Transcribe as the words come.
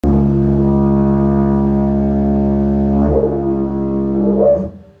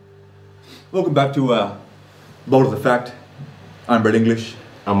Welcome back to Bold as a Fact. I'm Brett English.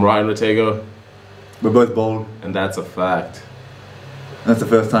 I'm Ryan Ortega. We're both bold. And that's a fact. That's the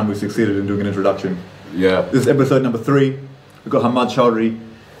first time we've succeeded in doing an introduction. Yeah. This is episode number 3. We've got Hammad Chaudhry.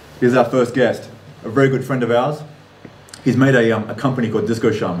 He's our first guest, a very good friend of ours. He's made a company called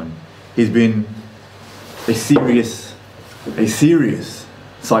Disko Shaman. He's been a serious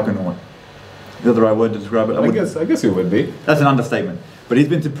psychonaut. Is that the right word to describe it? I guess it would be. That's an understatement. But he's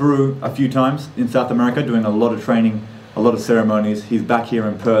been to Peru a few times in South America, doing a lot of training, a lot of ceremonies. He's back here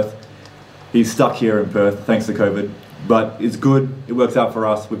in Perth. He's stuck here in Perth, thanks to COVID. But it's good. It works out for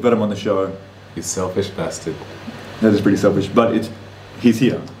us. We've got him on the show. You selfish bastard. That is pretty selfish, but he's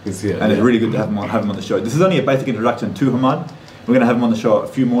here. He's here. And it's really good to have him on the show. This is only a basic introduction to Hammad. We're going to have him on the show a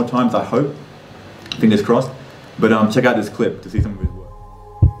few more times, I hope. Fingers crossed. But check out this clip to see some of his work.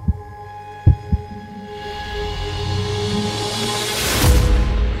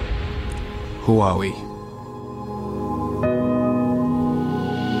 Who are we?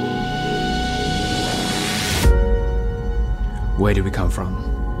 Where did we come from?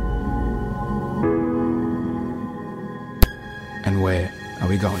 And where are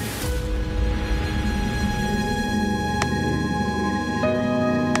we going?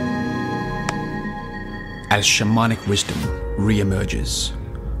 As shamanic wisdom re-emerges,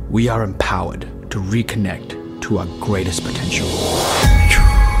 we are empowered to reconnect to our greatest potential.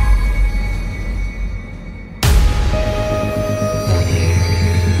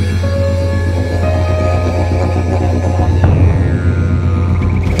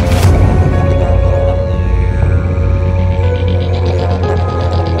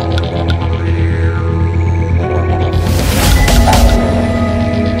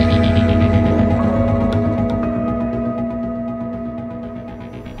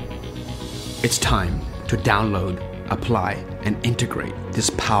 It's time to download, apply, and integrate this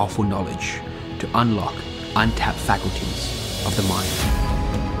powerful knowledge to unlock untapped faculties of the mind.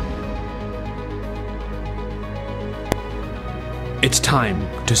 It's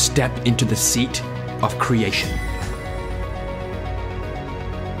time to step into the seat of creation.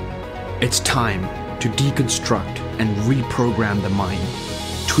 It's time to deconstruct and reprogram the mind,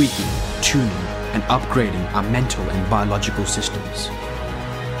 tweaking, tuning, and upgrading our mental and biological systems.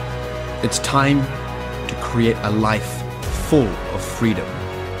 It's time to create a life full of freedom.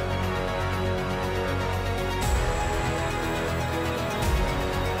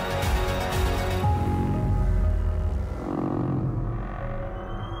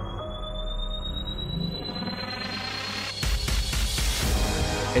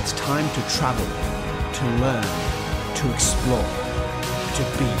 It's time to travel, to learn, to explore, to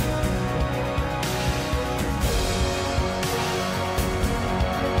be.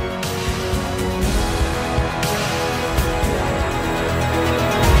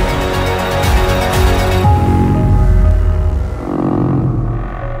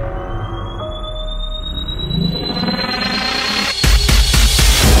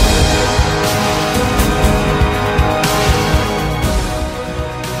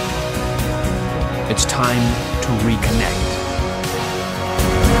 It's time to reconnect.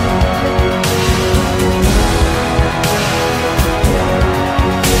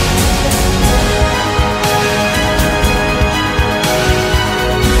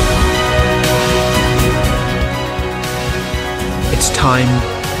 It's time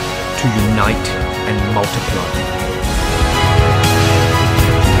to unite and multiply.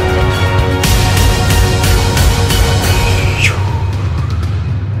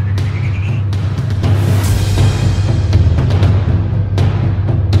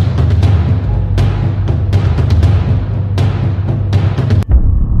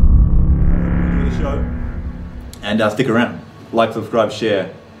 And stick around. Like, subscribe,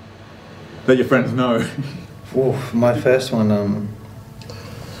 share. Let your friends know. Oof, my first one,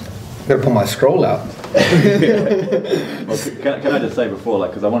 gotta pull my scroll out. Well, can I just say before,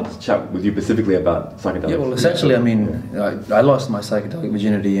 because I wanted to chat with you specifically about psychedelics. Yeah, well, essentially, I lost my psychedelic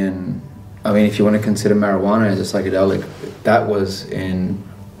virginity, and if you want to consider marijuana as a psychedelic, that was in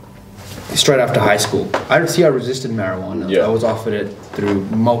straight after high school. I resisted marijuana. Yeah. I was offered it through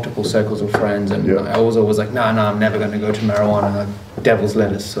multiple circles of friends, and I was always like, no, I'm never going to go to marijuana. Devil's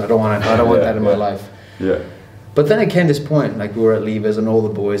lettuce. So I don't want that in my life. Yeah. But then it came this point, we were at Levers and all the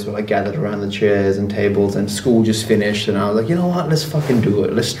boys were gathered around the chairs and tables, and school just finished, and I was like, you know what, let's fucking do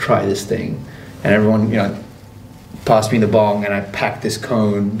it. Let's try this thing. And everyone, passed me the bong, and I packed this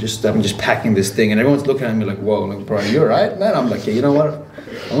cone. I'm just packing this thing, and everyone's looking at me like, whoa, like, bro, you alright, man? I'm like, yeah, you know what?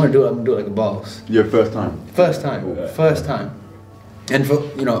 I'm gonna do it like a boss. Your first time? First time. And for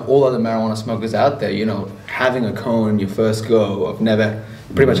all other marijuana smokers out there, having a cone your first go of never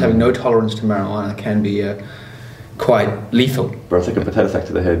pretty much having no tolerance to marijuana can be quite lethal. Bro, it's like a potato sack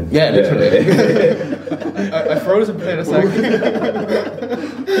to the head. Yeah, literally. I froze a potato sack.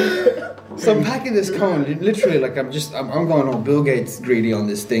 So I'm packing this cone, literally, like I'm going all Bill Gates greedy on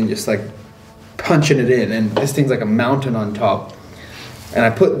this thing, just like punching it in, and this thing's like a mountain on top. And I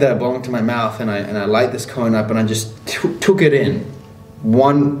put the bong to my mouth, and I light this cone up, and I just took it in,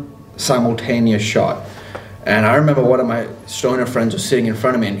 one simultaneous shot. And I remember one of my stoner friends was sitting in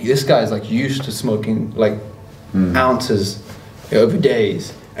front of me, and this guy's like used to smoking like ounces over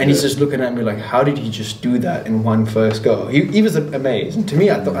days. And he's just looking at me like, how did he just do that in one first go? He was amazed. And to me,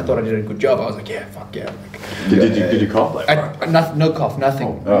 I thought I did a good job. I was like, yeah, fuck yeah. Did you cough? Like, no cough,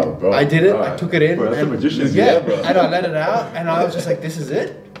 nothing. Oh, bro. I did it. Right. I took it in. Bro, that's a magician's bro. And I let it out, and I was just like, this is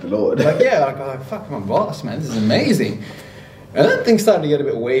it? Lord. Like, yeah, like, oh, fuck my boss, man. This is amazing. And then things started to get a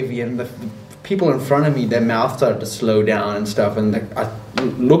bit wavy, and the people in front of me, their mouth started to slow down and stuff, and I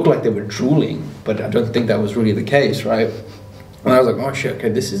looked like they were drooling, but I don't think that was really the case, right? And I was like, oh shit, okay,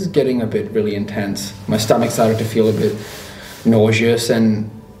 this is getting a bit really intense. My stomach started to feel a bit nauseous,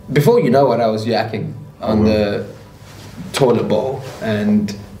 and before you know it, I was yakking on the toilet bowl,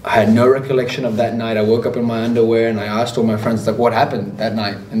 and I had no recollection of that night. I woke up in my underwear, and I asked all my friends, like, what happened that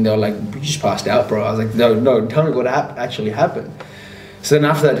night? And they were like, you just passed out, bro. I was like, no, tell me what actually happened. So then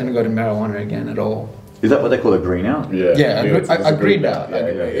after that, I didn't go to marijuana again at all. Is that what they call a green out? Yeah, I greened out.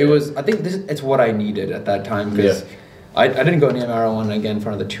 It was, I think it's what I needed at that time, because I didn't go near marijuana again for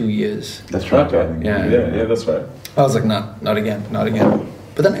another 2 years. That's right. Okay. Yeah, that's right. I was like, nah, not again.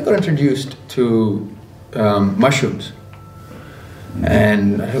 But then I got introduced to mushrooms.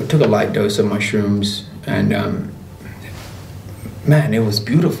 And I took a light dose of mushrooms, and man, it was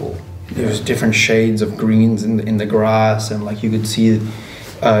beautiful. There was different shades of greens in the grass, and like you could see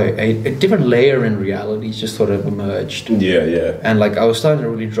a different layer in reality just sort of emerged. Yeah. And like I was starting to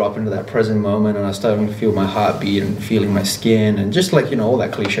really drop into that present moment, and I was starting to feel my heartbeat and feeling my skin, and just like, you know, all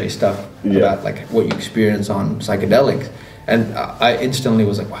that cliche stuff about like what you experience on psychedelics. And I instantly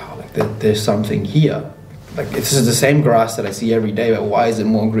was like, wow, like there's something here. Like this is the same grass that I see every day, but why is it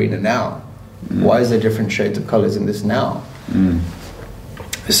more greener now? Why is there different shades of colors in this now?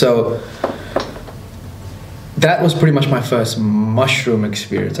 So that was pretty much my first mushroom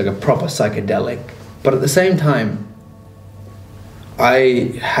experience, like a proper psychedelic. But at the same time,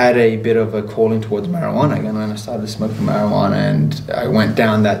 I had a bit of a calling towards marijuana again, and I started smoking marijuana, and I went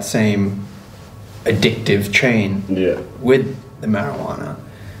down that same addictive chain with the marijuana.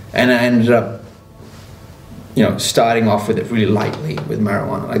 And I ended up, you know, starting off with it really lightly with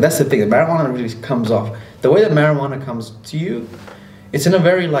marijuana. Like that's the thing, the marijuana really comes off. The way that marijuana comes to you, it's in a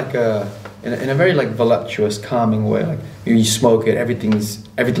very like in a very like voluptuous, calming way. Like you smoke it, everything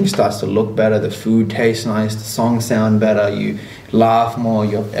starts to look better. The food tastes nice. The songs sound better. You laugh more.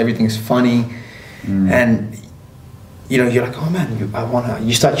 Everything's funny, and you know you're like, oh man,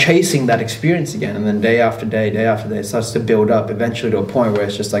 You start chasing that experience again, and then day after day, it starts to build up. Eventually to a point where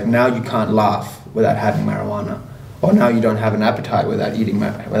it's just like now you can't laugh without having marijuana. Or now you don't have an appetite without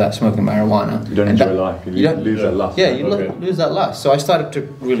smoking marijuana. You don't enjoy life. You lose that lust. Yeah, you lose that lust. So I started to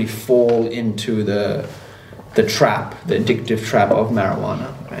really fall into the trap, the addictive trap of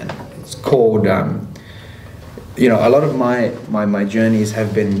marijuana, and it's called. You know, a lot of my journeys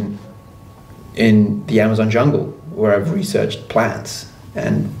have been in the Amazon jungle, where I've researched plants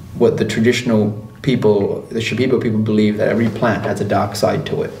and what the traditional people, the Shipibo people, believe that every plant has a dark side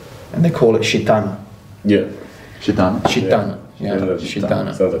to it, and they call it shitana. Yeah. Shitana? Shitana. Yeah,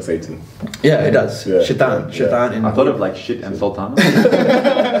 Shitana. Sounds like Satan. Yeah, it does. Yeah. Shaitan. Yeah. Shaitan. I thought of like shit and sultana.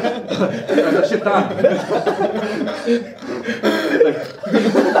 Shaitan.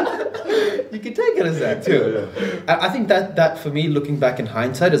 You can take it as that too. I think that for me, looking back in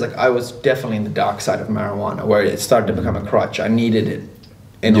hindsight, is like I was definitely in the dark side of marijuana, where it started to become a crutch. I needed it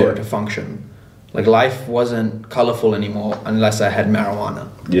in order to function. Like life wasn't colorful anymore unless I had marijuana.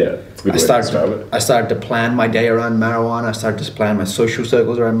 Yeah, it's a good way to describe it. I started to plan my day around marijuana. I started to plan my social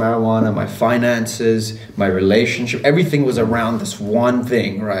circles around marijuana, my finances, my relationship. Everything was around this one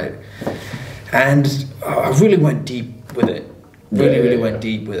thing, right? And I really went deep with it. Really went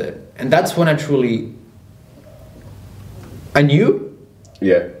deep with it. And that's when I knew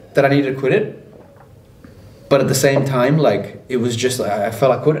that I needed to quit it. But at the same time, like, it was just, I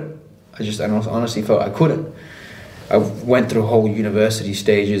felt I couldn't. I honestly felt I couldn't. I went through whole university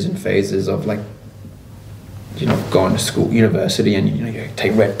stages and phases of like, you know, going to school, university, and you know, you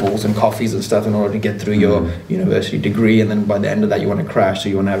take Red Bulls and coffees and stuff in order to get through your university degree, and then by the end of that you want to crash, so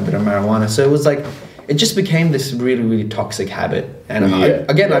you want to have a bit of marijuana. So it was like, it just became this really, really toxic habit. And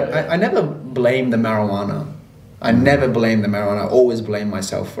I never blamed the marijuana I never blame the marijuana. I always blame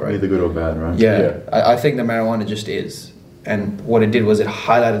myself for it. Either good or bad, right? Yeah. I think the marijuana just is. And what it did was it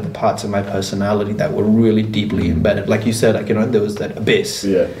highlighted the parts of my personality that were really deeply embedded. Like you said, like, you know, there was that abyss.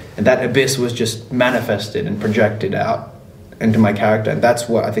 Yeah. And that abyss was just manifested and projected out into my character. And that's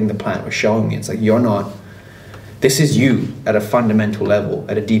what I think the plant was showing me. It's like, this is you at a fundamental level,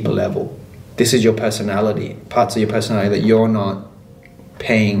 at a deeper level. This is your personality, parts of your personality that you're not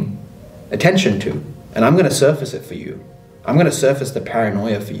paying attention to. And I'm going to surface it for you. I'm going to surface the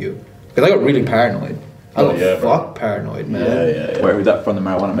paranoia for you. Because I got really paranoid. I got paranoid, man. Yeah. Where was that from, the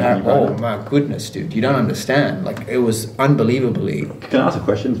marijuana making you paranoid? Oh my goodness, dude. You don't understand. Like, it was unbelievably Can I ask a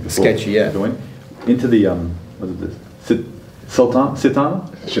question before sketchy, yeah. going into the, what is this? Sitana,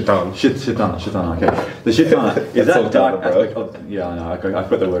 okay. The Shitana, is that Sultana, dark bro. aspect of, yeah, I know, I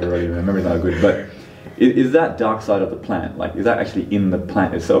forgot the word already, my memory's not good, but is that dark side of the plant, like, is that actually in the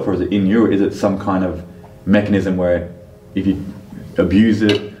plant itself, or is it in you, or is it some kind of mechanism where if you abuse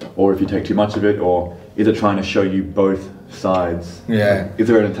it, or if you take too much of it, or is it trying to show you both sides? Yeah. Is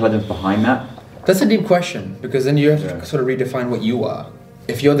there an intelligence behind that? That's a deep question, because then you have to sort of redefine what you are.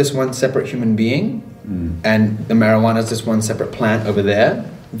 If you're this one separate human being, and the marijuana is this one separate plant over there,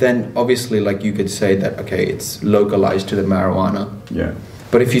 then obviously, like, you could say that, okay, it's localized to the marijuana. Yeah.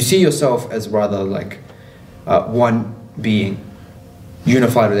 But if you see yourself as rather like one being,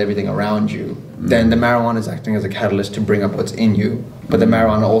 unified with everything around you, then the marijuana is acting as a catalyst to bring up what's in you. But the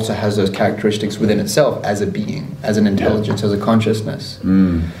marijuana also has those characteristics within itself as a being, as an intelligence, as a consciousness.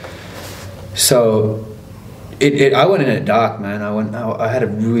 So I went in it dark, man. I had a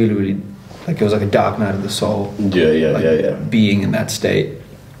really, really, like, it was like a dark night of the soul. Yeah. Being in that state.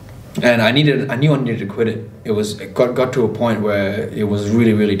 And I knew I needed to quit it. It got to a point where it was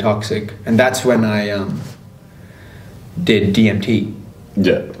really, really toxic. And that's when I did DMT.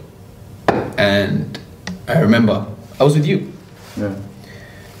 Yeah. And I remember I was with you. Yeah.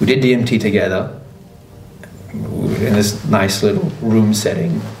 We did DMT together in this nice little room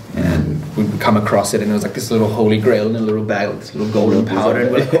setting, and we'd come across it, and it was like this little holy grail in a little bag, like this little golden powder,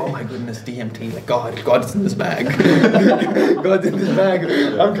 and we're like, oh my goodness, DMT, like, God's in this bag. God's in this bag.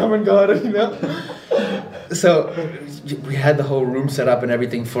 I'm coming, God, you know? So we had the whole room set up and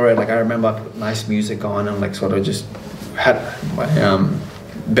everything for it. Like, I remember I put nice music on, and like sort of just had my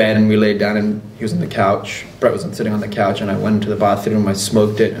bed, and we laid down, and he was on the couch, Brett was sitting on the couch, and I went into the bathroom, I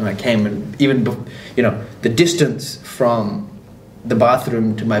smoked it, and I came, and even, you know, the distance from the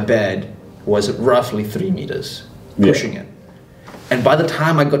bathroom to my bed was roughly 3 meters, pushing it. And by the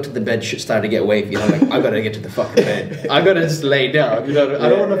time I got to the bed, shit started to get wavy. I'm like, I gotta get to the fucking bed. I gotta just lay down, you know. I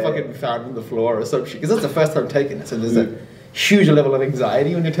don't want to fucking be found on the floor or some shit, because that's the first time taking it, so there's a huge level of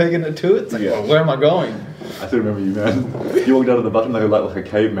anxiety when you're taking it too. It's like, well, where am I going? I still remember you, man. You walked out of the bathroom like a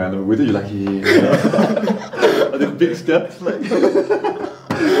caveman, and with it, you're like, yeah. And then big steps, like.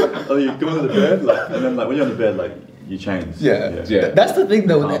 Oh, you go into the bed, like, and then like when you're on the bed, like, you change. Yeah. That's the thing,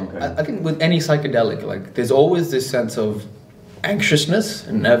 though. Okay. I think with any psychedelic, like, there's always this sense of anxiousness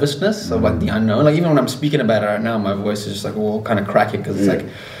and nervousness of like the unknown. Like, even when I'm speaking about it right now, my voice is just like all kind of cracking, because it's like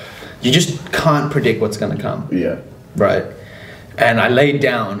you just can't predict what's going to come. Yeah. Right. And I laid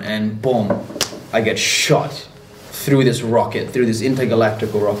down, and boom, I get shot through this rocket, through this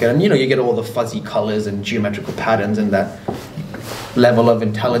intergalactical rocket. And, you know, you get all the fuzzy colors and geometrical patterns and that level of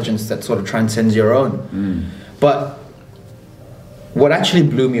intelligence that sort of transcends your own. But what actually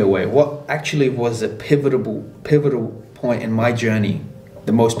blew me away, what actually was a pivotal point in my journey,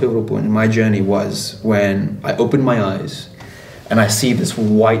 the most pivotal point in my journey, was when I opened my eyes and I see this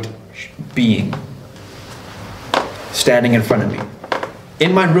white being standing in front of me.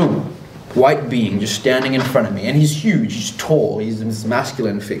 In my room, white being just standing in front of me. And he's huge, he's tall, he's this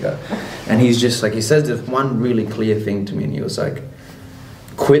masculine figure. And he's just like, he says this one really clear thing to me, and he was like,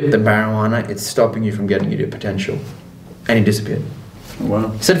 quit the marijuana, it's stopping you from getting you to your potential. And he disappeared. Wow.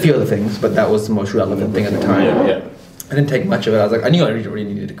 He said a few other things, but that was the most relevant thing at the time. Yeah. I didn't take much of it. I was like, I knew I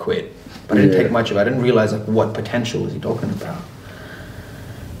really needed to quit, but I didn't take much of it. I didn't realize like what potential was he talking about.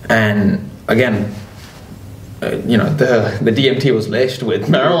 And again, you know, the DMT was laced with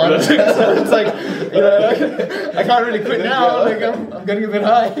marijuana, so it's like, you know, I can't really quit now. Like, I'm getting a bit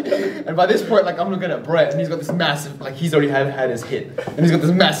high, and by this point, like, I'm looking at Brett, and he's got this massive, like, he's already had his hit, and he's got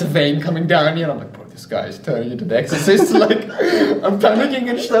this massive vein coming down here, and I'm like, bro, this guy's turning into the Exorcist. Like, I'm panicking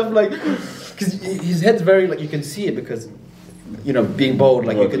and stuff, like, because his head's very, like, you can see it because, you know, being bold,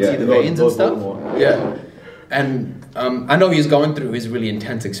 like, you can see the veins and stuff. Yeah, and I know he's going through his really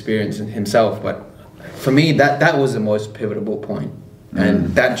intense experience himself, but for me, that was the most pivotal point.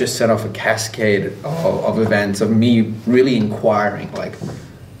 And that just set off a cascade of events, of me really inquiring, like,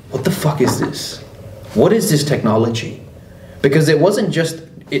 what the fuck is this? what is this technology? Because it wasn't just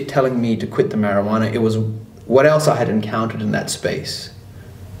it telling me to quit the marijuana, it was what else I had encountered in that space.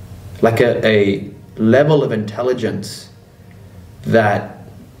 Like a level of intelligence that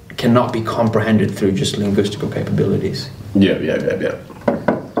cannot be comprehended through just linguistical capabilities. Yeah.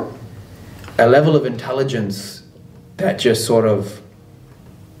 A level of intelligence that just sort of,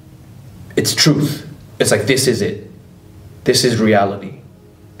 it's truth. It's like, this is it. This is reality.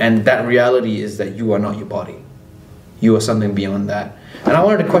 And that reality is that you are not your body. You are something beyond that. And I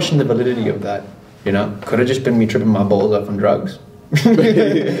wanted to question the validity of that. You know, could have just been me tripping my balls off on drugs. You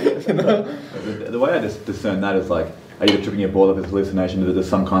know? The way I just discern that is like, are you tripping your ball off as hallucination? There's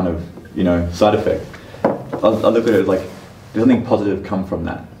some kind of, you know, side effect. I look at it as like, does something positive come from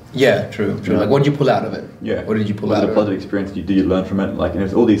that? Yeah, true. Yeah. Like, what did you pull out of it? Yeah. What did you pull Was out it of a positive experience? Did you learn from it? Like, and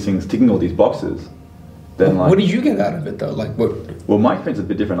if all these things, ticking all these boxes, then like... What did you get out of it though? Like, what? Well, my experience is a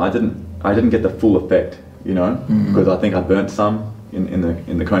bit different. I didn't get the full effect, you know, because I think I burnt some in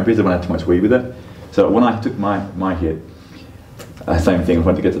the cone period when I had too much weed with it. So when I took my hit, same thing. I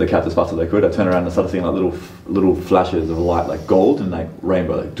wanted to get to the cats as fast as I could. I turned around and started seeing like little flashes of light, like gold and like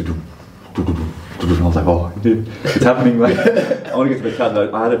rainbow, like. And I was like, oh, dude, it's happening. Like, I want to get to the cat.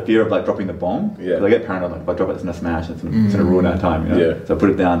 I had a fear of like dropping the bomb. Yeah. I get paranoid. Like, if I drop it, it's gonna smash. It's gonna ruin our time. You know? Yeah. So I put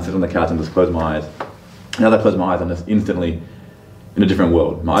it down, sit on the couch, and just close my eyes. Now that I close my eyes, I'm just instantly in a different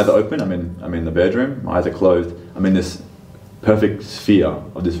world. My eyes are open. I'm in the bedroom. My eyes are closed. I'm in this perfect sphere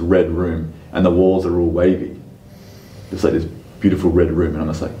of this red room, and the walls are all wavy. It's like this beautiful red room, and I'm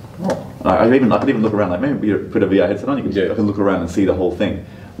just like, oh. I could even look around, like maybe put a VR headset on. I can look around and see the whole thing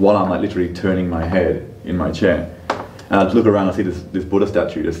while I'm like literally turning my head in my chair. And I look around and see this Buddha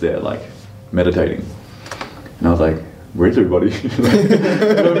statue just there, like meditating. And I was like, where is everybody? You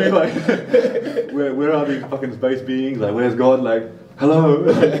know what I mean? Like, where are these fucking space beings? Like, where's God? Like, hello?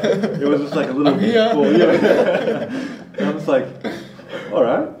 It was just like a little. And I'm just like, all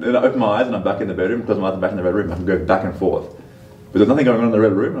right. Then I open my eyes and I'm back in the bedroom. Close my eyes and back in the red room. I can go back and forth. But there's nothing going on in the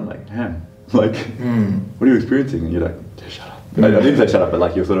red room. I'm like, damn. Like, what are you experiencing? And you're like, shut up. I didn't say shut up, but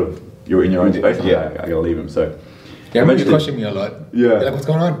like you're in your own space. Yeah, I gotta leave him. So. Yeah, I remember you questioned me a lot. Yeah. You're like, what's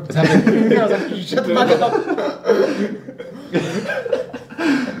going on? What's happening? I was like, you shut the fuck up.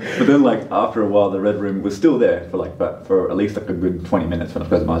 But then, like, after a while, the red room was still there for at least like a good 20 minutes when I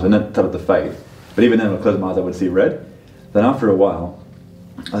closed my eyes, and then it started to fade. But even then, when I closed my eyes, I would see red. Then after a while,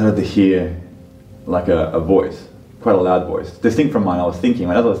 I started to hear like a voice, quite a loud voice, distinct from mine. I was thinking,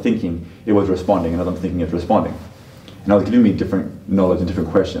 and as I was thinking, it was responding, and as I'm thinking, it's responding. And I was giving me different knowledge and different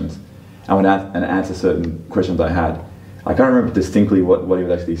questions. I would answer certain questions I had. I can't remember distinctly what he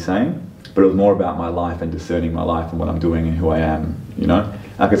was actually saying, but it was more about my life and discerning my life and what I'm doing and who I am, you know?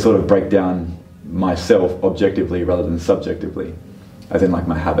 I could sort of break down myself objectively rather than subjectively, as in like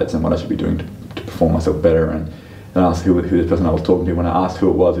my habits and what I should be doing to perform myself better. And I asked who this person I was talking to. When I asked who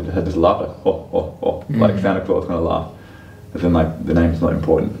it was, it had this laugh, like, like Santa Claus kind of laugh. As in like, the name's not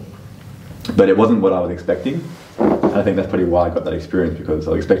important. But it wasn't what I was expecting. And I think that's probably why I got that experience, because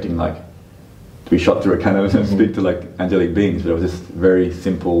I was expecting like to be shot through a cannon and speak to like angelic beings, but it was just very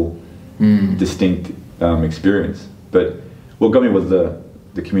simple, distinct experience. But what got me was the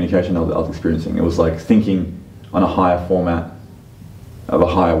communication I was experiencing. It was like thinking on a higher format of a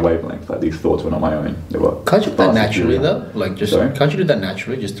higher wavelength. Like these thoughts were not my own. They were. Can't you do that naturally though? Like just Sorry? Can't you do that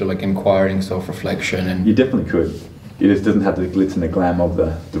naturally, just through like inquiring, self-reflection and? You definitely could. It just doesn't have the glitz and the glam of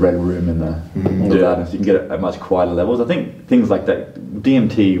the red room and all the loudness. You can get it at much quieter levels. I think things like that,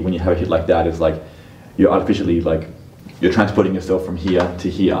 DMT, when you have a hit like that, is like you're artificially like you're transporting yourself from here to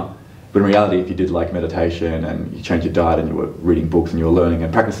here. But in reality, if you did like meditation and you changed your diet and you were reading books and you were learning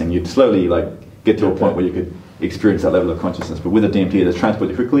and practicing, you'd slowly like get to a point where you could experience that level of consciousness. But with a DMT, it's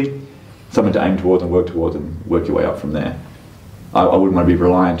transported quickly, something to aim towards and work your way up from there. I wouldn't want to be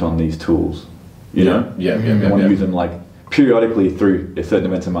reliant on these tools. You know? I want to use them like periodically through certain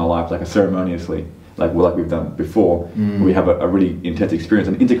events in my life, like ceremoniously, like we've done before. We have a really intense experience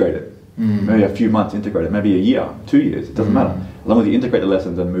and integrate it. Maybe a few months integrate it, maybe a year, 2 years, it doesn't matter. As long as you integrate the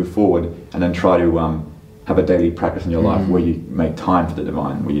lessons and move forward and then try to have a daily practice in your life where you make time for the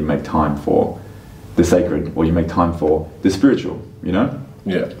divine, where you make time for the sacred, or you make time for the spiritual, you know?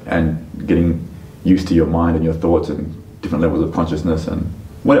 Yeah. And getting used to your mind and your thoughts and different levels of consciousness and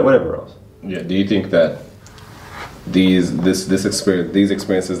whatever else. Yeah. Do you think that these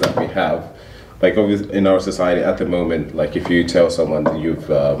experiences that we have, like obviously in our society at the moment, like if you tell someone that you've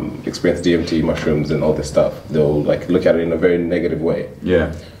experienced DMT, mushrooms, and all this stuff, they'll like look at it in a very negative way.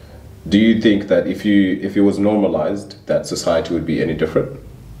 Yeah. Do you think that if it was normalized, that society would be any different?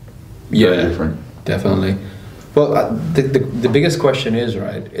 Yeah, very different. Definitely. Well, the biggest question is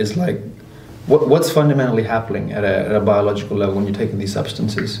like, what's fundamentally happening at a biological level when you're taking these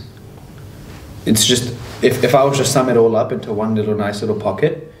substances? It's just, if I was to sum it all up into one little nice little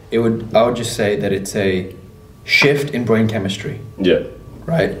pocket, I would just say that it's a shift in brain chemistry. Yeah.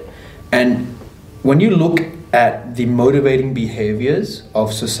 Right? And when you look at the motivating behaviors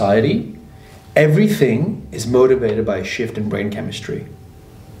of society, everything is motivated by a shift in brain chemistry.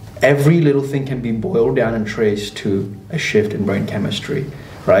 Every little thing can be boiled down and traced to a shift in brain chemistry,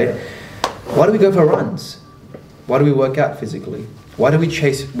 right? Why do we go for runs? Why do we work out physically? Why do we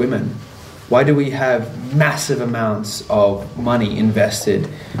chase women? Why do we have massive amounts of money invested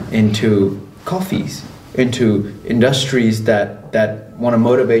into coffees, into industries that want to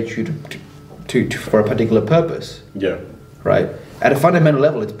motivate you to for a particular purpose? Yeah. Right? At a fundamental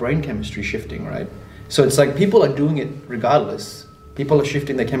level, it's brain chemistry shifting, right? So it's like people are doing it regardless. People are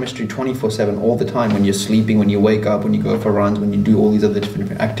shifting their chemistry 24/7 all the time, when you're sleeping, when you wake up, when you go for runs, when you do all these other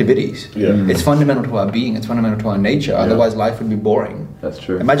different activities. Yeah. It's fundamental to our being, it's fundamental to our nature, otherwise life would be boring. That's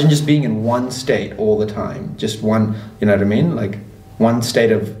true. Imagine just being in one state all the time, just one, you know what I mean? Like one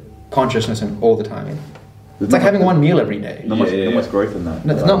state of consciousness and all the time. It's like having one meal every day. Not much growth in that.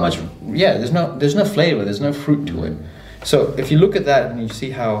 No, there's not much, there's no flavor, there's no fruit to it. So if you look at that and you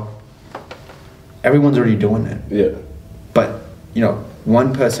see how everyone's already doing it. Yeah. But, you know,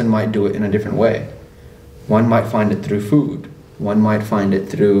 one person might do it in a different way. One might find it through food. One might find it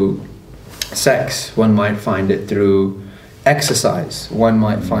through sex. One might find it through exercise. One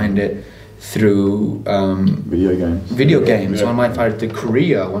might find it through video games. Yeah. One might find it through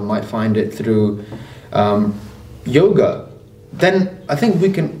Korea. One might find it through yoga. Then I think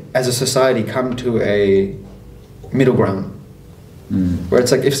we can, as a society, come to a middle ground where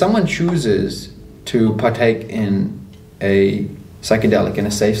it's like, if someone chooses to partake in a psychedelic in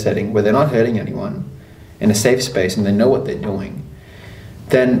a safe setting where they're not hurting anyone, in a safe space, and they know what they're doing,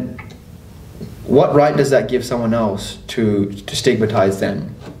 then what right does that give someone else to stigmatize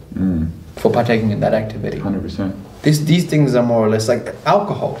them for partaking in that activity? 100%. These things are more or less like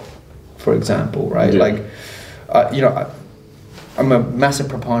alcohol, for example, right? Yeah. Like, you know, I'm a massive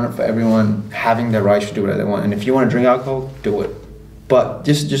proponent for everyone having the right to do whatever they want, and if you want to drink alcohol, do it. But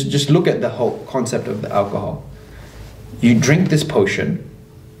just look at the whole concept of the alcohol. You drink this potion,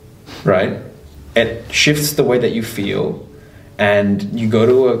 right? It shifts the way that you feel, and you go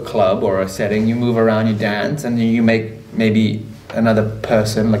to a club or a setting, you move around, you dance, and you make maybe another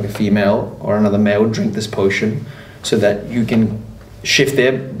person, like a female or another male, drink this potion so that you can shift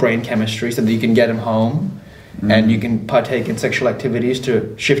their brain chemistry, so that you can get them home, and you can partake in sexual activities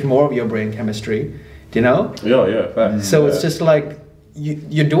to shift more of your brain chemistry, do you know? Yeah, facts. So it's just like,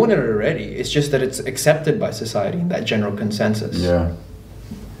 you're doing it already. It's just that it's accepted by society in that general consensus. Yeah.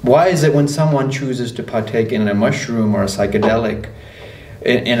 Why is it when someone chooses to partake in a mushroom or a psychedelic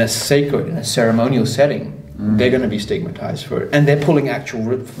in a sacred, in a ceremonial setting, they're going to be stigmatized for it, and they're pulling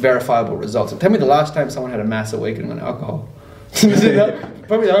actual verifiable results? Tell me the last time someone had a mass awakening on alcohol.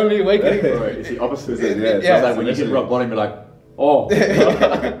 Probably the only awakening. It's the opposite. Yeah. It's like when you hit rock bottom, you're like, oh,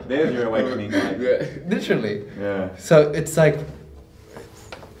 there's your awakening. Like, Literally. yeah. So it's like,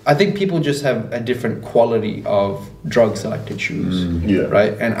 I think people just have a different quality of drugs they like to choose,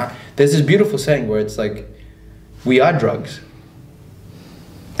 right? And there's this beautiful saying where it's like, we are drugs.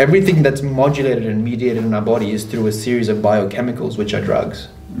 Everything that's modulated and mediated in our body is through a series of biochemicals, which are drugs.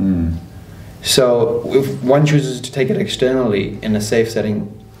 So if one chooses to take it externally in a safe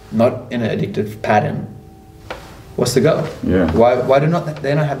setting, not in an addictive pattern, what's the go? Yeah. Why do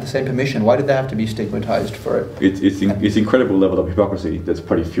they not have the same permission? Why did they have to be stigmatized for it? It's incredible level of hypocrisy that's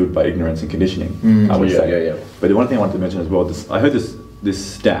probably fueled by ignorance and conditioning. I would say. Yeah. But the one thing I wanted to mention as well, I heard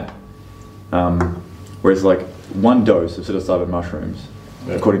this stat, where it's like one dose of psilocybin mushrooms,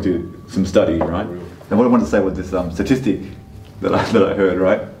 according to some study, right? And what I wanted to say was this statistic that I heard,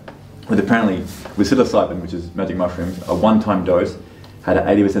 right? But apparently, with psilocybin, which is magic mushrooms, a one-time dose had an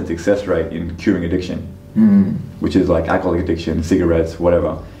 80% success rate in curing addiction, which is like alcoholic addiction, cigarettes,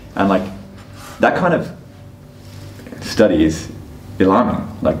 whatever. And like that kind of study is alarming.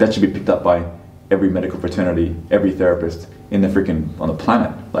 Like that should be picked up by every medical fraternity, every therapist on the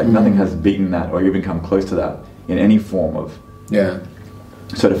planet. Like nothing has beaten that or even come close to that in any form of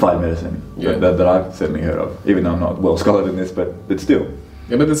certified medicine that I've certainly heard of. Even though I'm not well scholared in this, but it's still.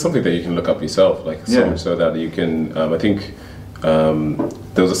 Yeah, but it's something that you can look up yourself, like so much so that you can. I think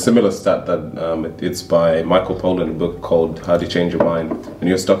there was a similar stat that it's by Michael Pollan, a book called How to Change Your Mind, and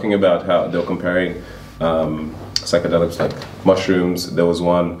he was talking about how they were comparing psychedelics like mushrooms. There was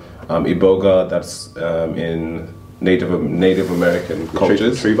one iboga that's in Native American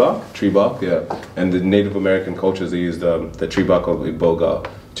cultures. Tree bark? Tree bark, yeah. And the Native American cultures, they used the tree bark of iboga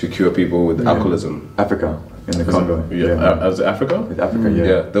to cure people with alcoholism. Africa, in the Congo. Was it Africa? With Africa,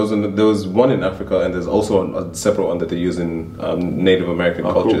 Yeah, there was one in Africa, and there's also a separate one that they use in Native American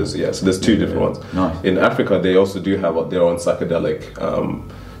cultures. Cool. Yeah, so there's two different ones. Nice. In Africa, they also do have their own psychedelic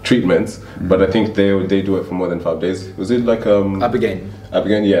treatments, but I think they do it for more than 5 days. Was it like Abigail,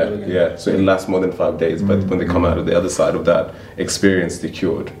 yeah. So it lasts more than 5 days, but when they come out of the other side of that experience, they're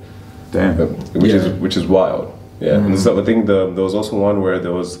cured. Damn. Which is wild. Yeah. And so I think there was also one where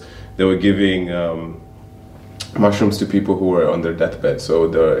they were giving mushrooms to people who were on their deathbed. So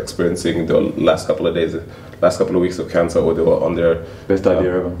they're experiencing the last couple of weeks of cancer, or they were on their best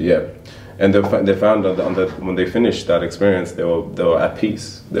idea ever. Yeah. And they found that when they finished that experience, they were at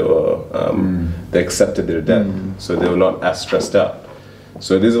peace. They accepted their death, so they were not as stressed out.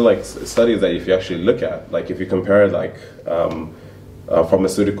 So these are like studies that if you actually look at, like if you compare like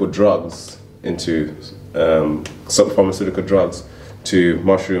pharmaceutical drugs into pharmaceutical drugs to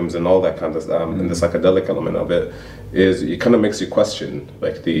mushrooms and all that kind of and the psychedelic element of it, is it kind of makes you question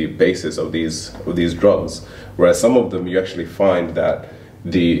like the basis of these drugs. Whereas some of them you actually find that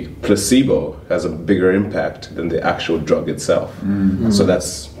the placebo has a bigger impact than the actual drug itself. So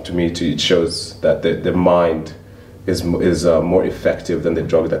that's, to me, it shows that the mind is more effective than the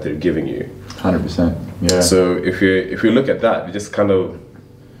drug that they're giving you. 100%. Yeah. So if you look at that, you just kind of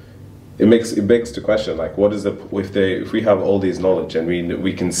it begs to question, like, what is if we have all these knowledge and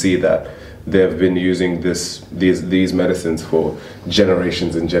we can see that they've been using these medicines for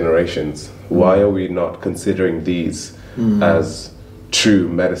generations and generations, why are we not considering these as true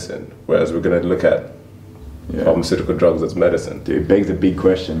medicine, whereas we're going to look at pharmaceutical drugs as medicine? It begs a big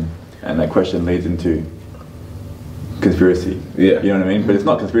question, and that question leads into conspiracy. Yeah, you know what I mean. But it's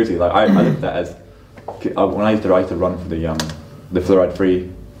not conspiracy. Like I look at that as when I used to run for the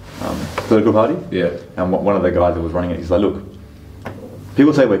fluoride-free political party. Yeah, and one of the guys that was running it, he's like, look,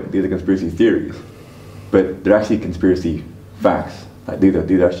 people say like these are conspiracy theories, but they're actually conspiracy facts. Like these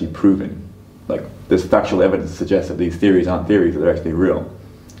are actually proven. Like there's factual evidence to suggest that these theories aren't theories, that they're actually real.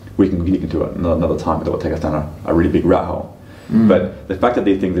 We can get into it another time, but that will take us down a really big rat hole. But the fact that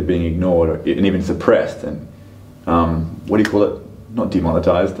these things are being ignored and even suppressed and what do you call it? Not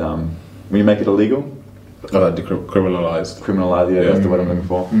demonetized. When you make it illegal, decriminalized. Criminalized. Yeah, that's the word I'm looking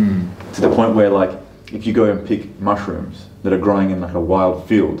for. To the point where, like, if you go and pick mushrooms that are growing in like a wild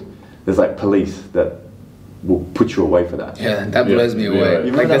field, there's like police that will put you away for that. Yeah, that blows me away.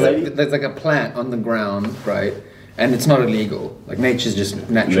 Like there's like a plant on the ground, right? And it's not illegal. Like nature's just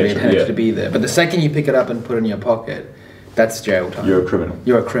naturally intended to be there. But the second you pick it up and put it in your pocket, that's jail time. You're a criminal.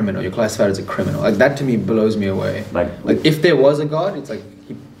 You're a criminal. You're classified as a criminal. Like that to me blows me away. Like if there was a God, it's like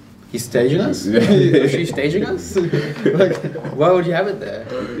he's staging us. Is she staging us? Like, why would you have it there?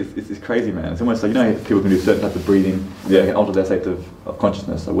 It's crazy, man. It's almost like, you know, people can do certain types of breathing. They can alter their state of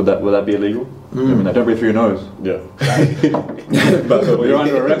consciousness. So would that be illegal? I mean, don't breathe through your nose. Yeah. But you're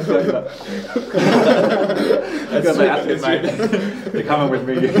under arrest like that. That's acid, mate. You're coming with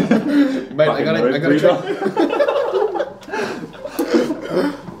me. Mate, I gotta try.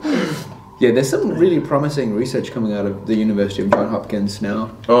 Yeah, there's some really promising research coming out of the University of Johns Hopkins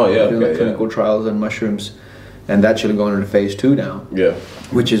now. Oh yeah, doing clinical trials on mushrooms, and that's actually going into phase 2 now. Yeah,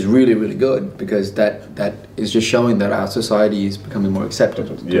 which is really, really good, because that is just showing that our society is becoming more accepting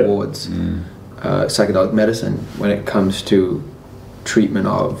towards psychedelic medicine when it comes to treatment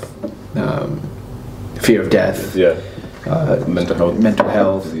of fear of death. Yeah. Mental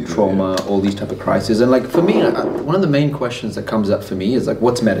health, trauma, all these type of crises. And like for me, one of the main questions that comes up for me is like,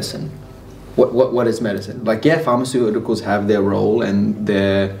 what's medicine? What is medicine? Like, yeah, pharmaceuticals have their role and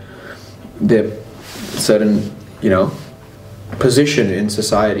their certain, you know, position in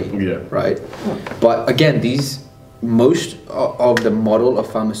society, right? But again, most of the model of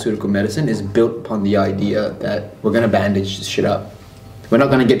pharmaceutical medicine is built upon the idea that we're going to bandage this shit up. We're not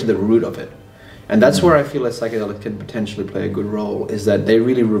going to get to the root of it. And that's where I feel that psychedelics can potentially play a good role, is that they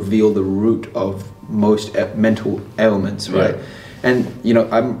really reveal the root of most mental ailments, right? Yeah. And, you know,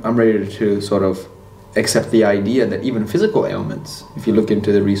 I'm ready to sort of accept the idea that even physical ailments, if you look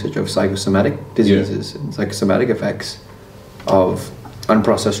into the research of psychosomatic diseases and psychosomatic effects of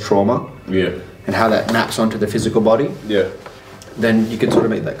unprocessed trauma and how that maps onto the physical body, then you can sort of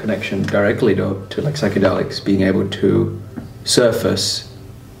make that connection directly to like psychedelics being able to surface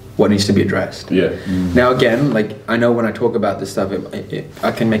what needs to be addressed. Now again, like, I know when I talk about this stuff,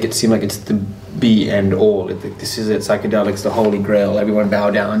 I can make it seem like it's the be and all. This is it, psychedelics, the holy grail, everyone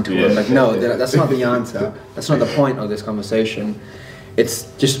bow down to it. Like, no, that's not the answer. That's not the point of this conversation. It's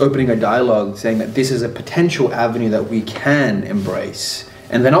just opening a dialogue, saying that this is a potential avenue that we can embrace.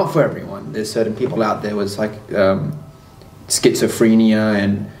 And they're not for everyone. There's certain people out there with schizophrenia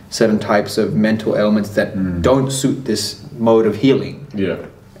and certain types of mental ailments that don't suit this mode of healing. Yeah.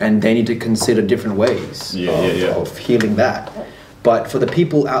 And they need to consider different ways of healing that. But for the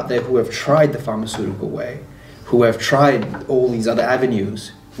people out there who have tried the pharmaceutical way, who have tried all these other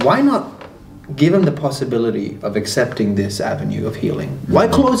avenues, why not give them the possibility of accepting this avenue of healing? Why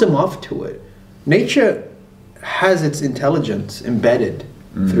close them off to it? Nature has its intelligence embedded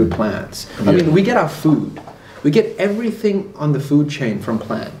through plants. I mean, we get our food. We get everything on the food chain from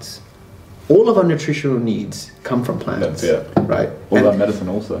plants. All of our nutritional needs come from plants, right? All our medicine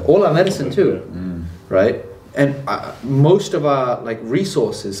also. All our medicine too, right? And most of our like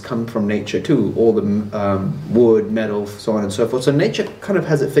resources come from nature too. All the wood, metal, so on and so forth. So nature kind of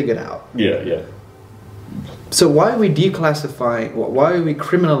has it figured out. Yeah. So why are we declassifying? Why are we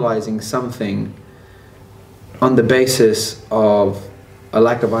criminalizing something on the basis of a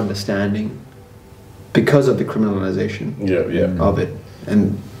lack of understanding? Because of the criminalization of it,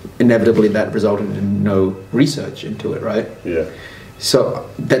 and inevitably that resulted in no research into it, right? Yeah. So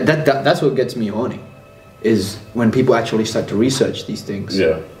that's what gets me horny, is when people actually start to research these things,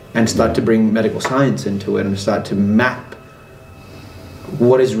 and start to bring medical science into it, and start to map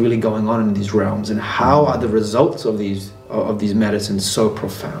what is really going on in these realms, and how are the results of these medicines so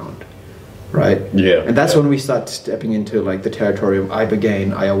profound, right? Yeah. And that's when we start stepping into like the territory of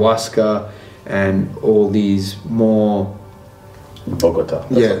ibogaine, ayahuasca, and all these more... Bogota. That's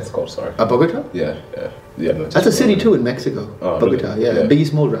what it's called, sorry. Bogota? Yeah. No, that's a city too in Mexico. Oh, Bogota, really? yeah. Biggie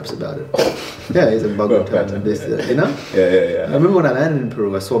Small raps about it. Yeah, he's in Bogota. You know? Yeah. I remember when I landed in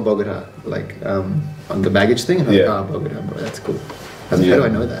Peru, I saw Bogota, like, on the baggage thing, and I was like, Bogota, bro, that's cool. How do I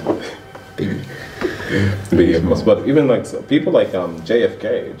know that? Biggie. Biggie, of course. But even like people like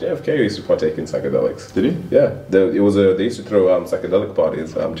JFK used to partake in psychedelics. Did he? Yeah. They used to throw psychedelic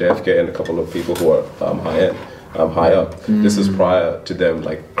parties. JFK and a couple of people who are high up. This is prior to them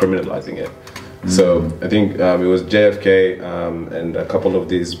like criminalizing it. So I think it was JFK and a couple of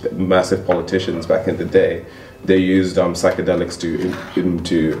these massive politicians back in the day. They used psychedelics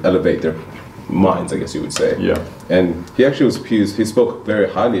to elevate their minds, I guess you would say. Yeah. And he spoke very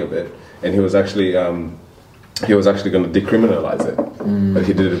highly of it, and he was actually going to decriminalize it, but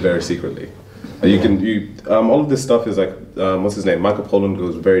he did it very secretly. All of this stuff is like, what's his name? Michael Pollan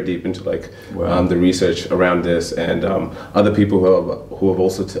goes very deep into like the research around this, and other people who have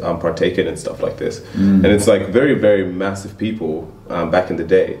also partaken in stuff like this. And it's like very, very massive people back in the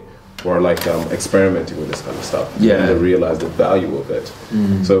day were like experimenting with this kind of stuff. Yeah. And they realized the value of it.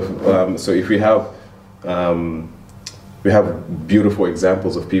 So if we have beautiful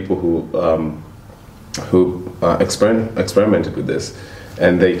examples of people who experimented with this,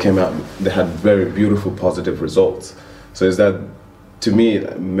 and they came out, they had very beautiful positive results. So is that, to me,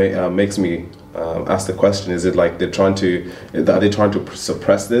 makes me ask the question, is it like are they trying to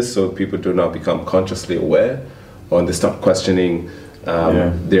suppress this so people do not become consciously aware, or they start questioning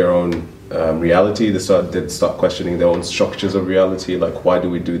their own reality, they start questioning their own structures of reality, like why do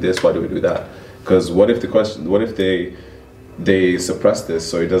we do this, why do we do that? Because what if they suppress this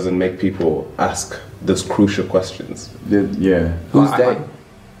so it doesn't make people ask those crucial questions? Who's they?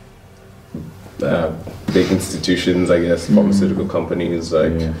 Big institutions, I guess, pharmaceutical companies.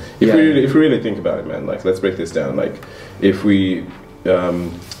 Like, if we really think about it, man, like let's break this down. Like, if we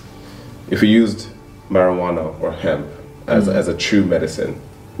used marijuana or hemp as a true medicine,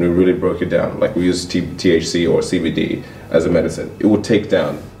 and we really broke it down, like we used THC or CBD as a medicine, it would take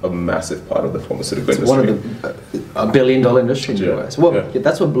down a massive part of the pharmaceutical industry. One of the $1 billion industry in the US. Well,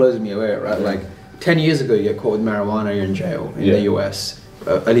 that's what blows me away, right? Like 10 years ago, you get caught with marijuana, you're in jail in the US.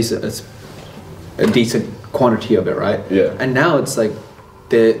 At least it's a decent quantity of it, right? Yeah. And now it's like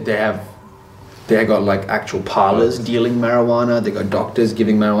they got like actual parlors dealing marijuana. They got doctors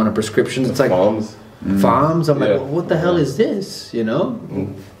giving marijuana prescriptions. It's like farms. I'm like, what the hell is this? You know,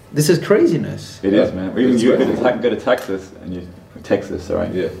 this is craziness. It is, man. Even you go to Texas and you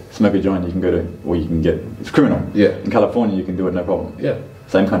smoke a joint. You can go to, or you can get. It's criminal. Yeah. In California, you can do it no problem. Yeah.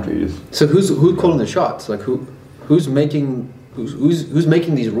 Same country. So who's calling the shots? Like who's making these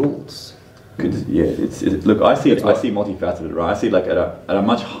rules? Look, I see multifaceted, right? I see like at a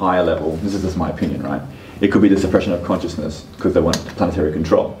much higher level. This is just my opinion, right? It could be the suppression of consciousness because they want planetary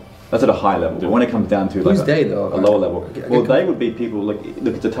control. That's at a high level. But when it comes down to like a lower level, they would be people. Look,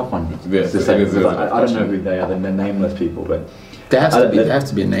 it's a tough one. I don't know who they are. They're nameless people, but there has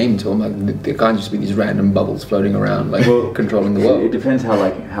to be a name to them. Like, there can't just be these random bubbles floating around, like controlling the world. It depends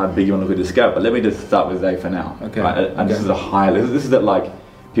how big you want to look at the scale. But let me just start with they for now. Okay. Right? And this is a higher level. This is that like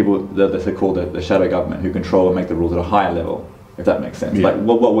people that they call the shadow government who control and make the rules at a higher level. If that makes sense. Like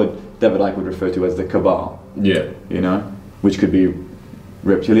what would David Icke would refer to as the cabal. Yeah. You know. which could be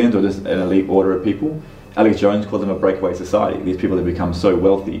reptilians or just an elite order of people. Alex Jones calls them a breakaway society. These people have become so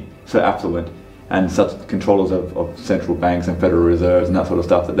wealthy, so affluent, and such controllers of central banks and federal reserves and that sort of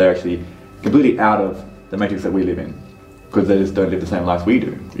stuff that they're actually completely out of the matrix that we live in, because they just don't live the same lives we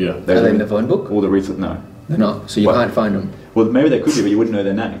do. Yeah. Are they in the phone book? All the research, no. They're not, so you can't find them. Well, maybe they could be, but you wouldn't know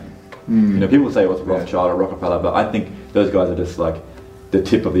their name. You know, people say, what's Rothschild or Rockefeller, but I think those guys are just like the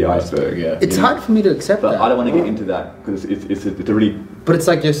tip of the iceberg. Yeah. It's hard for me to accept But that. I don't want to get into that, because it's a really... But it's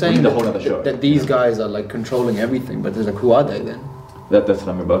like you're saying need a whole other show. that these guys are like controlling everything, but there's like, who are they then? That's what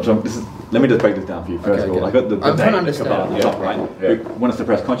I'm about. So let me just break this down for you. First of all, I got the I'm trying to name, understand. the cabal, top, right? We want to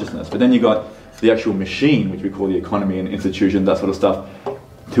suppress consciousness, but then you got the actual machine, which we call the economy and institutions, that sort of stuff,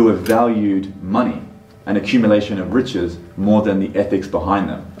 who have valued money and accumulation of riches more than the ethics behind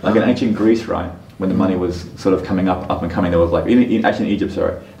them. Like in ancient Greece, right, when the money was sort of coming up and coming, there was like in ancient Egypt,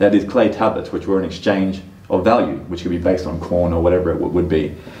 sorry, they had these clay tablets which were an exchange of value, which could be based on corn or whatever it would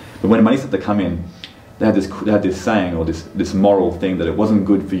be. But when money started to come in, they had this saying or this moral thing that it wasn't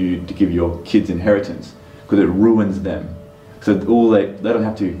good for you to give your kids inheritance because it ruins them. So they don't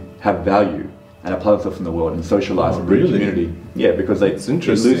have to have value and apply themselves in the world and socialize and build community. Yeah, because it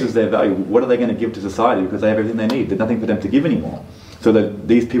loses their value. What are they going to give to society because they have everything they need? There's nothing for them to give anymore. So that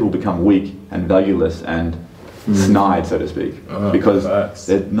these people become weak and valueless and snide, so to speak, because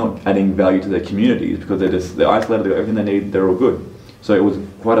they're not adding value to their communities, because they're isolated, they've got everything they need, they're all good. So it was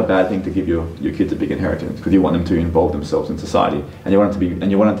quite a bad thing to give your kids a big inheritance, because you want them to involve themselves in society, and you want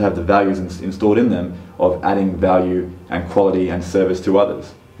them to have the values installed in them of adding value and quality and service to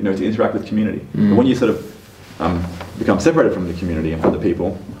others. You know, to interact with community. But when you sort of become separated from the community and from the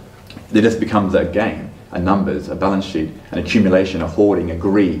people, there just becomes a game, a numbers, a balance sheet, an accumulation, a hoarding, a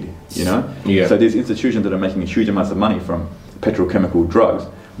greed. You know. Yeah. So these institutions that are making huge amounts of money from petrochemical drugs,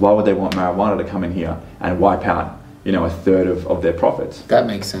 why would they want marijuana to come in here and wipe out, you know, a third of their profits? That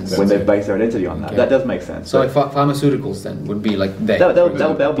makes sense. When they base their identity on that. Okay. That does make sense. So like pharmaceuticals then would be like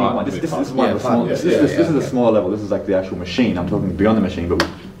That'll be one. This is a smaller level. This is like the actual machine. I'm talking beyond the machine, but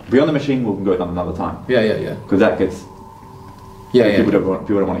beyond the machine we'll go another time. Yeah. Because that gets... People don't want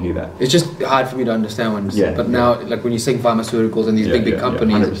to hear that. It's just hard for me to understand when. But now, like when you say pharmaceuticals and these big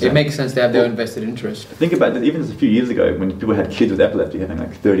companies, it makes sense they have their invested interest. Think about it. Even just a few years ago, when people had kids with epilepsy having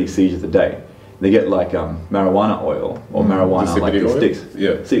like 30 seizures a day, they get like marijuana oil or marijuana like the sticks.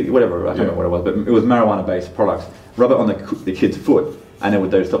 Yeah. See, whatever. I don't know what it was, but it was marijuana-based products. Rub it on the kid's foot, and they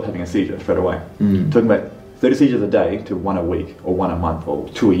would stop having a seizure straight away. Talking about 30 seizures a day to 1 a week or 1 a month or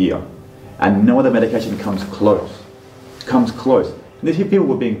 2 a year, and no other medication comes close. And these people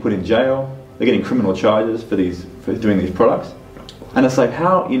were being put in jail. They're getting criminal charges for doing these products. And it's like,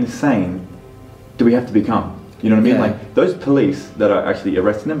 how insane do we have to become? You know what I mean? Like those police that are actually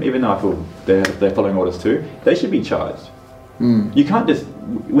arresting them, even though I feel they're following orders too, they should be charged. You can't just,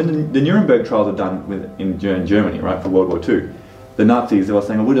 when the Nuremberg trials are done in Germany, right, for World War II, the Nazis, they were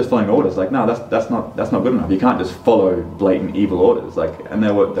saying, well, we're just following orders. Like, no, that's not good enough. You can't just follow blatant evil orders. Like, and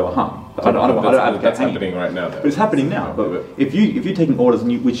they were hung. That's happening right now. But it's happening now. But if you're taking orders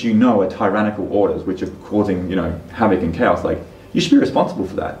which you know are tyrannical orders, which are causing, you know, havoc and chaos, like, you should be responsible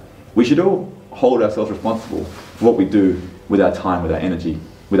for that. We should all hold ourselves responsible for what we do with our time, with our energy,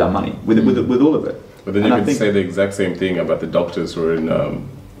 with our money, with all of it. But then you can say the exact same thing about the doctors who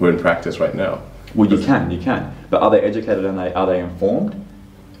are in practice right now. Well, you can. But are they educated and are they informed?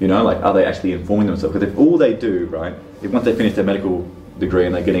 You know, like, are they actually informing themselves? Because if all they do, right, if once they finish their medical degree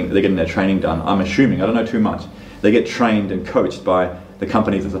and they're getting their training done, I'm assuming, I don't know too much, they get trained and coached by the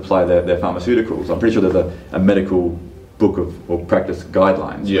companies that supply their pharmaceuticals. I'm pretty sure there's a medical book or practice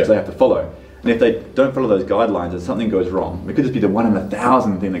guidelines which they have to follow. And if they don't follow those guidelines and something goes wrong, it could just be the 1 in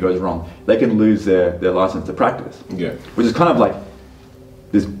 1,000 thing that goes wrong, they can lose their license to practice. Yeah. Which is kind of like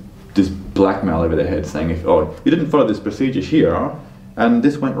this blackmail over their head saying, you didn't follow this procedure here and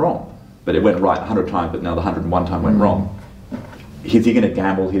this went wrong. But it went right 100 times, but now the 101 time went wrong. Is he going to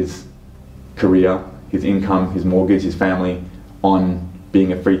gamble his career, his income, his mortgage, his family on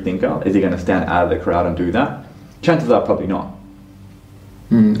being a free thinker? Is he going to stand out of the crowd and do that? Chances are probably not.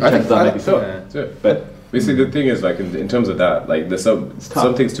 Chances are maybe so. But basically, the thing is, like, in terms of that, like, there's some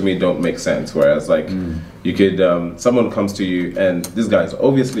things to me don't make sense. Whereas, like, you could, someone comes to you and this guy's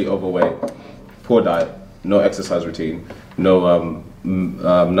obviously overweight, poor diet, no exercise routine, no,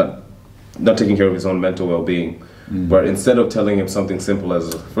 not taking care of his own mental well-being. But instead of telling him something simple as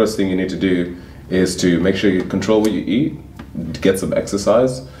the first thing you need to do is to make sure you control what you eat, get some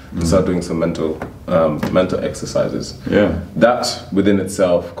exercise and start doing some mental exercises. Yeah. That within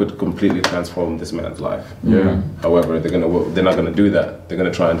itself could completely transform this man's life. Yeah. However, they're not gonna do that. They're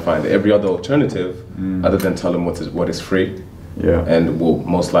gonna try and find every other alternative other than tell him what is free. Yeah. And will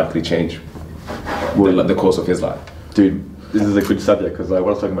most likely change the course of his life. Dude, this is a good subject because what I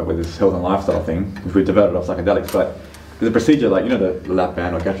was talking about with this health and lifestyle thing, if we developed off psychedelics, but there's a procedure like, you know, the lap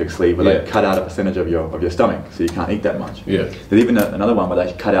band or gastric sleeve where they cut out a percentage of your stomach so you can't eat that much. Yeah. There's even another one where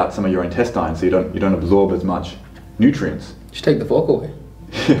they cut out some of your intestines so you don't absorb as much nutrients. Just take the fork away.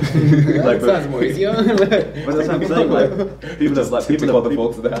 Like, That sounds more easier. But that's what I'm saying, like, people call the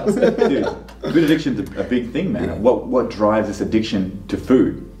folks at the house. Dude, food addiction's a big thing, man. What drives this addiction to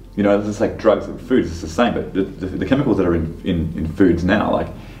food? You know, it's just like drugs and food, it's the same, but the chemicals that are in foods now, like,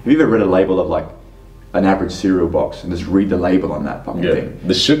 have you ever read a label of like an average cereal box and just read the label on that fucking thing?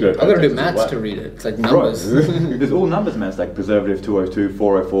 The sugar. I've got to do maths to read it. It's like numbers. There's all numbers, man. It's like preservative 202,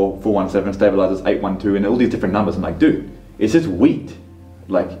 404, 417, stabilizers 812, and all these different numbers. I'm like, dude, it's just wheat.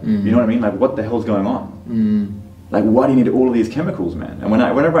 Like, you know what I mean? Like, what the hell's going on? Like, why do you need all of these chemicals, man? And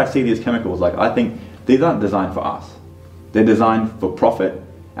whenever I see these chemicals, like, I think these aren't designed for us. They're designed for profit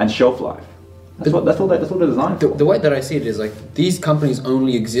and shelf life. That's what they're designed for. The way that I see it is like these companies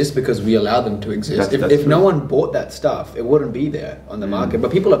only exist because we allow them to exist. That's If true. no one bought that stuff, it wouldn't be there on the market.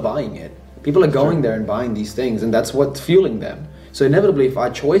 But people are buying it. People are going there and buying these things, and that's what's fueling them. So inevitably, if our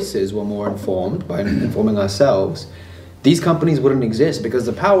choices were more informed by informing ourselves, these companies wouldn't exist because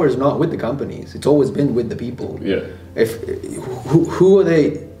the power is not with the companies. It's always been with the people. Yeah. Who are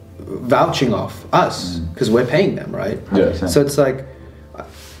they vouching off? Us, because we're paying them, right? Yeah. So it's like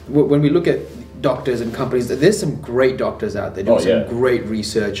when we look at doctors and companies, there's some great doctors out there doing some great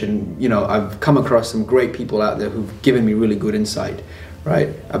research, and you know, I've come across some great people out there who've given me really good insight, right,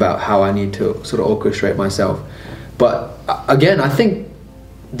 about how I need to sort of orchestrate myself. But again, I think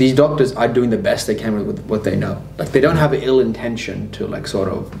these doctors are doing the best they can with what they know. Like, they don't have an ill intention to like sort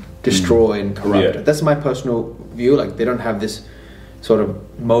of destroy and corrupt it. That's my personal view. Like, they don't have this sort of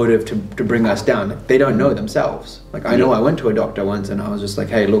motive to bring us down. Like, they don't know themselves. Like, I know I went to a doctor once and I was just like,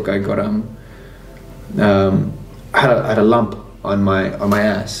 hey, look, I got I had a lump on my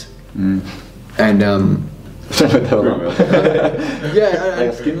ass, and yeah, like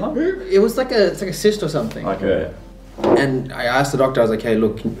a skin lump? it was like a cyst or something. Okay. And I asked the doctor, I was like, hey,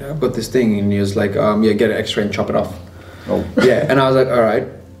 look, I've got this thing, and he was like, yeah, get an X-ray and chop it off. Oh. Yeah, and I was like, all right.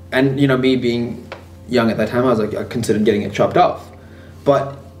 And you know, me being young at that time, I was like, I considered getting it chopped off,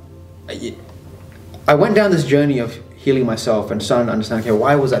 but I went down this journey of healing myself and starting to understand, okay,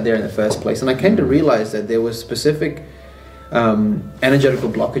 why was I there in the first place? And I came to realize that there was specific energetical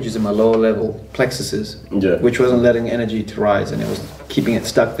blockages in my lower level plexuses, which wasn't letting energy to rise, and it was keeping it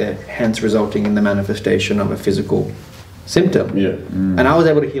stuck there, hence resulting in the manifestation of a physical symptom. Yeah. And I was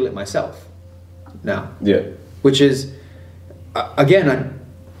able to heal it myself now. Yeah. Which is, again,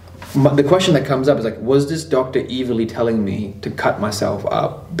 the question that comes up is like, was this doctor evilly telling me to cut myself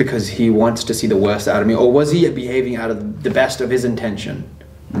up because he wants to see the worst out of me, or was he behaving out of the best of his intention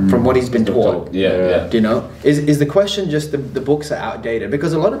from what he's been taught? Yeah. Do you know? Is the question just the books are outdated?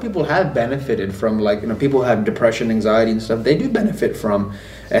 Because a lot of people have benefited from, like, you know, people who have depression, anxiety and stuff, they do benefit from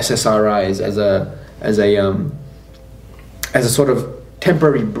SSRIs as a sort of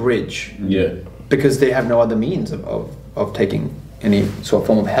temporary bridge. Yeah. Because they have no other means of taking any sort of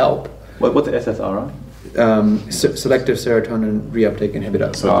form of help. What's the SSRI? Selective serotonin reuptake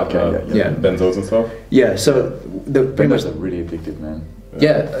inhibitor. So, yeah. Benzos and stuff? Yeah, so pretty much... Benzos are really addictive, man.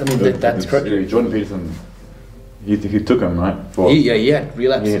 Yeah, I mean, that's correct. Jordan Peterson, he took them, right? He had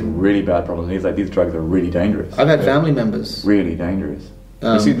relapse. He had really bad problems. He's like, these drugs are really dangerous. I've had family members. Really dangerous.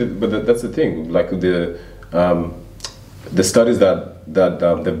 You see, that's the thing. Like the studies that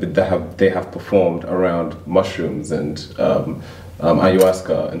they have performed around mushrooms and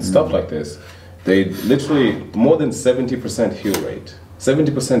ayahuasca and stuff like this, they literally more than 70% heal rate.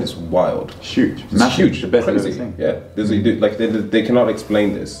 70% is wild. Huge. It's huge. The best I've ever crazy. seen. Yeah. They cannot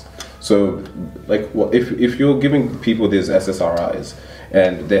explain this. So, like, if you're giving people these SSRIs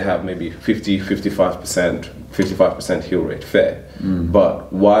and they have maybe 55% heal rate, fair.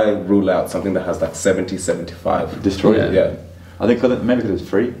 But why rule out something that has like 70, 75? Destroy it. Yeah. I think maybe because it's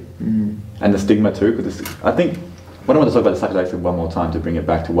free. And the stigma too. Because I think, what I want to talk about the psychedelics one more time to bring it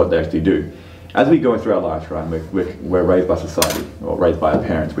back to what they actually do. As we go through our lives, right, we're raised by society, or raised by our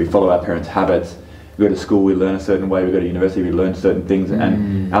parents. We follow our parents' habits. We go to school, we learn a certain way. We go to university, we learn certain things,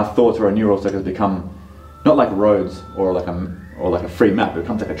 and our thoughts or our neural circuits become not like roads or like a free map. It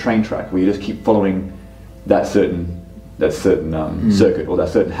becomes like a train track where you just keep following that certain circuit or that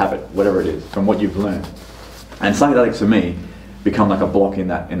certain habit, whatever it is, from what you've learned. And psychedelics for me become like a block in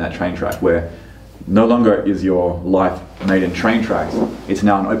that train track, where no longer is your life made in train tracks, it's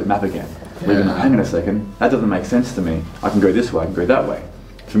now an open map again. Where you're going, hang on a second, that doesn't make sense to me. I can go this way, I can go that way.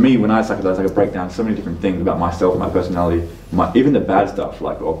 For me, when I psychedelics, I could break down so many different things about myself, my personality, even the bad stuff,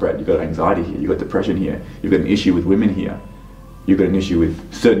 like, oh Brett, you've got anxiety here, you've got depression here, you've got an issue with women here, you've got an issue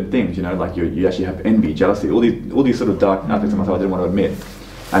with certain things, you know, like you actually have envy, jealousy, all these sort of dark aspects of myself I didn't want to admit.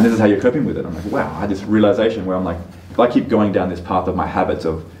 And this is how you're coping with it. I'm like, wow, I had this realization where I'm like, if I keep going down this path of my habits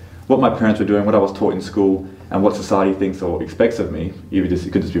of what my parents were doing, what I was taught in school, and what society thinks or expects of me,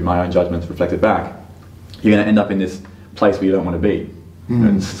 it could just be my own judgments reflected back, you're going to end up in this place where you don't want to be.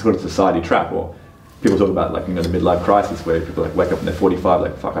 It's sort of society trap, or people talk about, like, you know, the midlife crisis, where people like wake up and they're 45,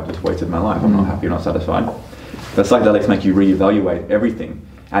 like, fuck, I've just wasted my life, I'm not happy, I'm not satisfied. The psychedelics make you reevaluate everything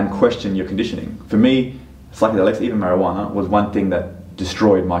and question your conditioning. For me, psychedelics, even marijuana, was one thing that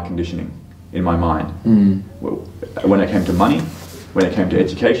destroyed my conditioning in my mind. When it came to money, when it came to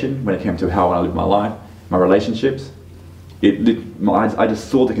education, when it came to how I lived my life, my relationships, I just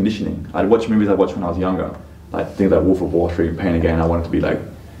saw the conditioning. I'd watch movies I watched when I was younger, like things like Wolf of Wall Street and Pain Again. I wanted to be like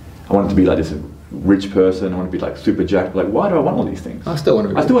this rich person. I wanted to be like super jacked. Like, why do I want all these things? I still want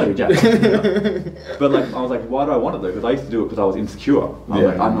to be jacked. You know? But like, I was like, why do I want it though? Because I used to do it because I was insecure. I was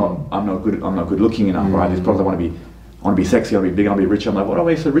like, I'm not good looking enough, right? These problems, I want to be sexy, I want to be big, I want to be rich. I'm like, what am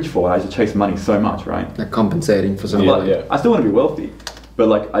I so rich for? I used to chase money so much, right? Like compensating for something. I still want to be wealthy, but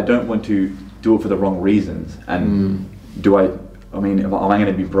like, I don't want to do it for the wrong reasons. And if I'm going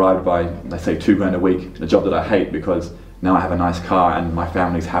to be bribed by, let's say, $2,000 a week, a job that I hate, because now I have a nice car and my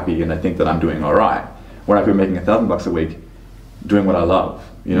family's happy and they think that I'm doing all right, when I could be making $1,000 a week doing what I love,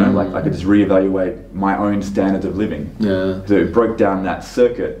 you know, like I could just reevaluate my own standards of living. So it broke down that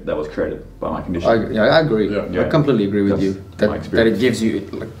circuit that was created by my condition. I agree. I completely agree with you. That it gives you,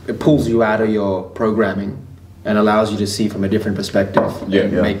 like, it pulls you out of your programming and allows you to see from a different perspective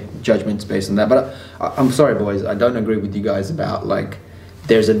and make judgments based on that. But I'm sorry, boys, I don't agree with you guys about, like,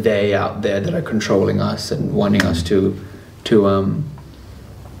 there's a they out there that are controlling us and wanting us to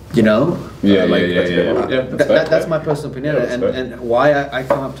you know? That's my personal opinion. And why I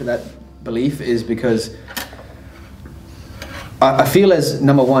come up to that belief is because I feel as,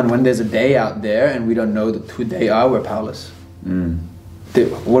 number one, when there's a they out there and we don't know who they are, we're powerless.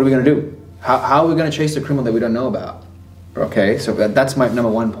 What are we going to do? How are we going to chase the criminal that we don't know about? Okay, so that's my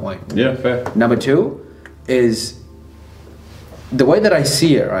number one point. Yeah, fair. Number two is, the way that I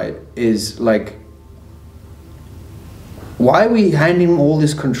see it, right, is like, why are we handing all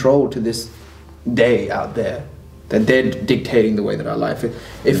this control to this they out there, that they're dictating the way that our life is?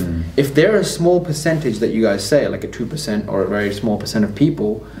 If they're a small percentage that you guys say, like a 2% or a very small percent of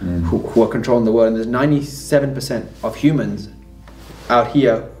people who are controlling the world, and there's 97% of humans out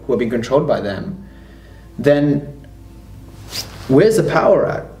here who are being controlled by them, then where's the power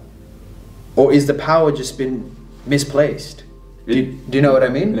at? Or is the power just been misplaced? Do you know what I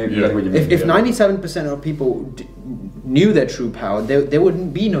mean? If 97% of people knew their true power, there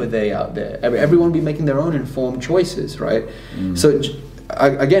wouldn't be no they out there. Everyone would be making their own informed choices, right? So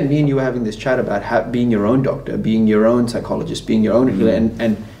again, me and you were having this chat about being your own doctor, being your own psychologist, being your own healer,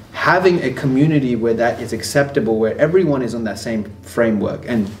 and having a community where that is acceptable, where everyone is on that same framework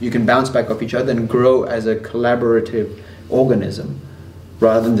and you can bounce back off each other and grow as a collaborative organism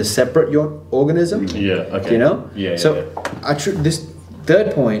rather than the separate organism. Okay. You know? So this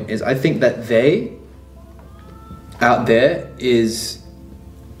third point is, I think that they out there is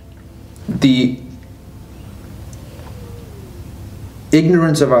the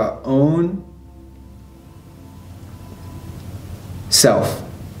ignorance of our own self,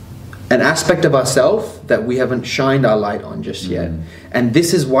 an aspect of ourself that we haven't shined our light on just yet. And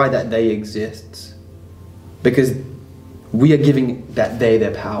this is why that they exists, because we are giving that they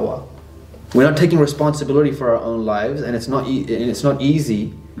their power. We're not taking responsibility for our own lives, and it's not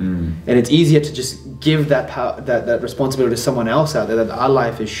easy. And it's easier to just give that power, that responsibility to someone else out there, that our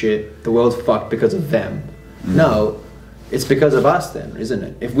life is shit, the world's fucked because of them. No, it's because of us then, isn't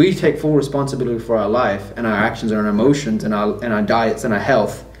it? If we take full responsibility for our life and our actions and our emotions and our diets and our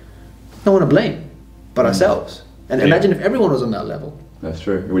health, no one to blame but ourselves. And imagine if everyone was on that level. That's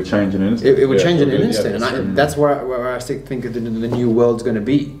true. It would change in an instant. It would change in an instant. And that's where I think the new world's going to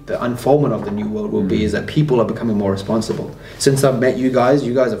be. The unfoldment of the new world will be is that people are becoming more responsible. Since I've met you guys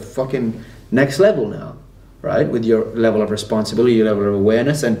are fucking next level now, right? With your level of responsibility, your level of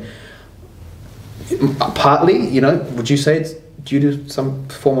awareness. And partly, you know, would you say it's due to some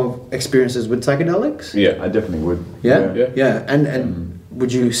form of experiences with psychedelics? Yeah, I definitely would. Yeah. And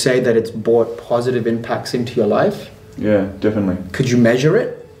would you say that it's brought positive impacts into your life? Yeah, definitely. Could you measure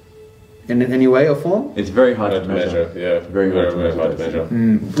it? in any way or form? It's very hard Hard to to measure. measure. Yeah, Very hard to very hard to measure.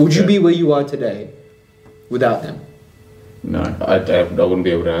 measure. Would you Yeah. be where you are today without them? No. I wouldn't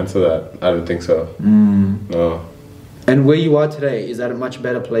be able to answer that. I don't think so. No. And where you are today, is that a much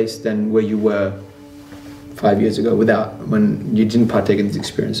better place than where you were 5 years ago when you didn't partake in these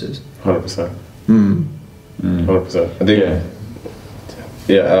experiences? 100%. 100%. I think. Yeah.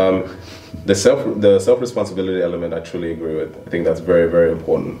 Yeah. The self responsibility element, I truly agree with. I think that's very, very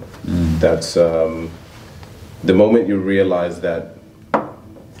important. That's the moment you realize that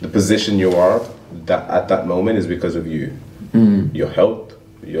the position you are at that moment is because of you, your health,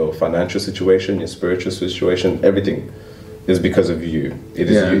 your financial situation, your spiritual situation, everything is because of you. It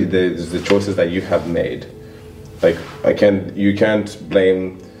is you. It's the choices that you have made. Like you can't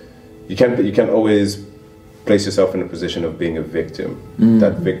blame. You can't always place yourself in a position of being a victim.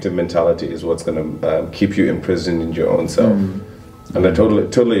 That victim mentality is what's going to keep you imprisoned in your own self. And I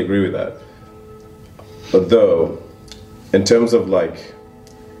totally agree with that. But though, in terms of like,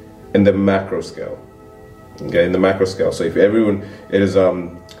 in the macro scale, okay, in the macro scale, so if everyone,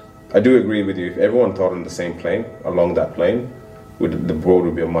 I do agree with you, if everyone thought on the same plane, along that plane, the world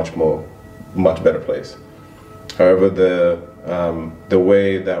would be a much better place. However, the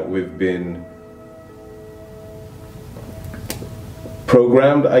way that we've been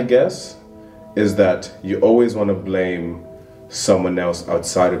programmed, I guess, is that you always want to blame someone else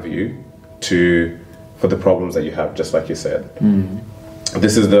outside of you for the problems that you have, just like you said.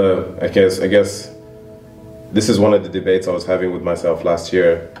 This is I guess this is one of the debates I was having with myself last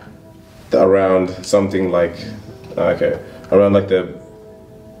year around something like, around like the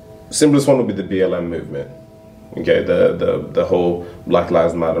simplest one would be the BLM movement. Okay, the whole Black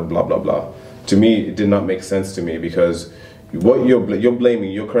Lives Matter, blah blah blah. To me, it did not make sense to me because what you're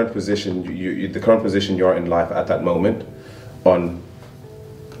blaming your current position, the current position you are in life at that moment, on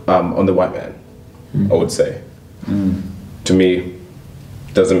the white man, I would say. To me,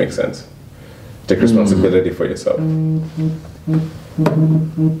 doesn't make sense. Take responsibility for yourself.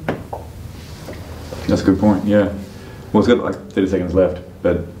 That's a good point. Yeah. Well, it's got like 30 seconds left,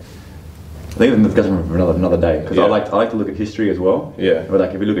 but I think it's a discussion for another day because I like to look at history as well. Yeah. But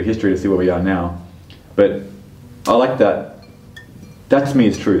like if we look at history to see where we are now, but I like that. That to me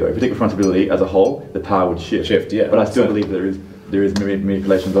is true though. If you take responsibility as a whole, the power would shift. Yeah. But I still believe there is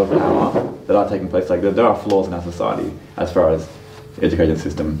manipulations of power that are taking place. Like there are flaws in our society as far as the education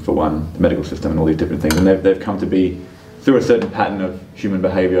system, for one, the medical system, and all these different things, and they've come to be through a certain pattern of human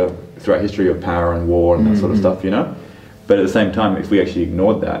behaviour throughout history of power and war and that sort of stuff, you know. But at the same time, if we actually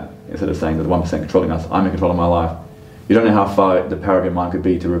ignored that, instead of saying that the 1% controlling us, I'm in control of my life, you don't know how far the power of your mind could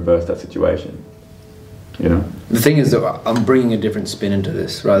be to reverse that situation. You know? The thing is that I'm bringing a different spin into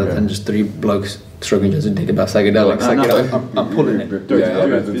this rather than just three blokes stroking just a dick about psychedelics. I'm pulling it.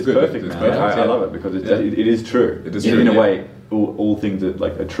 It's perfect, man. I love it because it is true. It is in true. a way, all things that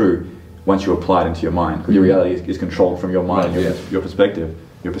like are true once you apply it into your mind, because your reality is controlled from your mind, your perspective,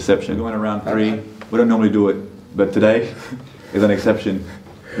 your perception. Going around three, we don't normally do it, but today is an exception.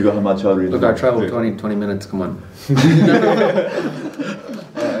 We got Hammad Chaudhry. Look, I travelled 20 minutes. Come on.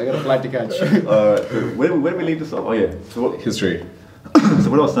 I got a flight to catch. Where do we leave this off? Oh yeah, History. So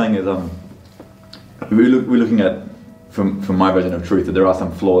what I was saying is, we're looking at from my version of truth that there are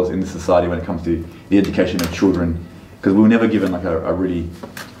some flaws in the society when it comes to the education of children, because we were never given like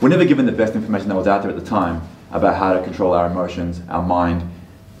we're never given the best information that was out there at the time about how to control our emotions, our mind,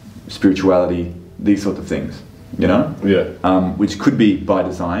 spirituality, these sorts of things, you know? Yeah. Which could be by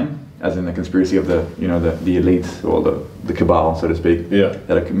design, as in the conspiracy of the elites or the cabal, so to speak,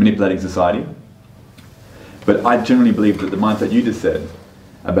 that are manipulating society. But I generally believe that the mindset you just said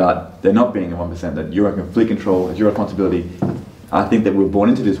about there not being the 1%, that you're in complete control, it's your responsibility. I think that we're born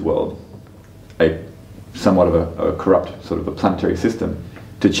into this world, somewhat of a corrupt sort of a planetary system,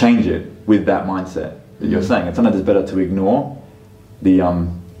 to change it with that mindset that you're saying. And sometimes it's better to ignore the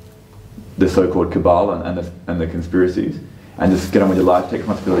so-called cabal and the conspiracies and just get on with your life, take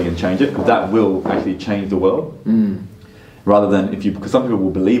responsibility and change it, because that will actually change the world. Rather than because some people will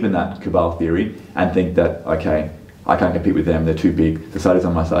believe in that cabal theory and think that, okay, I can't compete with them, they're too big, society's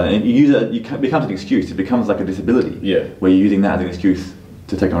on my side. And you use it, it becomes an excuse, it becomes like a disability, where you're using that as an excuse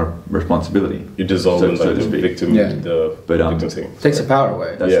to take on responsibility. You dissolve so the to speak. victim, the victim thing. Takes the power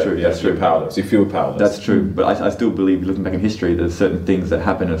away. That's true. That's true. You're powerless. You feel powerless. That's true. But I still believe, looking back in history, there's certain things that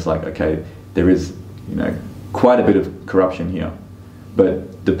happen. It's like, okay, there is, quite a bit of corruption here,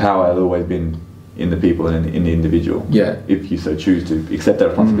 but the power has always been in the people and in the individual. Yeah. If you so choose to accept that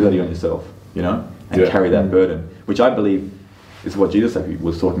responsibility on yourself, and carry that burden, which I believe is what Jesus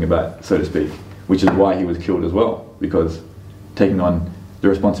was talking about, so to speak, which is why he was killed as well, because taking on the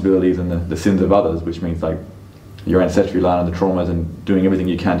responsibilities and the sins of others, which means like your ancestry line and the traumas, and doing everything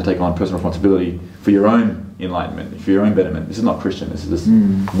you can to take on personal responsibility for your own enlightenment, for your own betterment. This is not Christian. This is just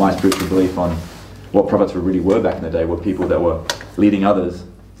my spiritual belief on what prophets really were back in the day. Were people that were leading others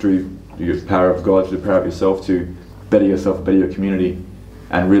through the power of God, through the power of yourself, to better yourself, better your community,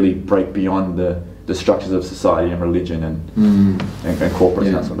 and really break beyond the structures of society and religion and corporate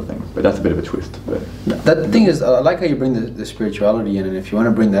and that sort of thing. But that's a bit of a twist. But that thing is, I like how you bring the spirituality in, and if you want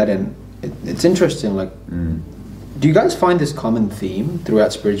to bring that in, it's interesting. Like, do you guys find this common theme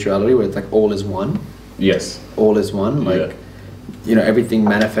throughout spirituality, where it's like all is one? Yes. All is one. Like, you know, everything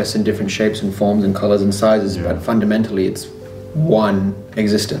manifests in different shapes and forms and colors and sizes, but fundamentally it's one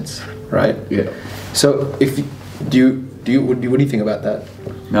existence, right? Yeah. So if what do you think about that?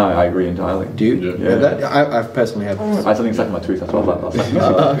 no, I agree entirely. Do you? Yeah. I personally have. I had something stuck in my tooth. That's what I was like.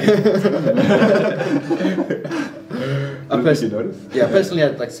 Did you notice? Yeah, I personally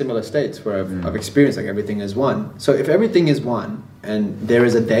had like similar states where I've experienced like everything is one. So if everything is one and there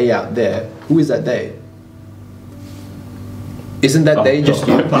is a they out there, who is that they? Isn't that they just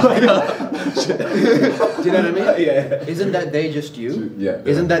you? Do you know what I mean? Yeah. Isn't that they just you? Yeah.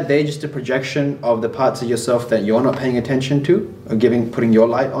 Isn't that they just a projection of the parts of yourself that you're not paying attention to or putting your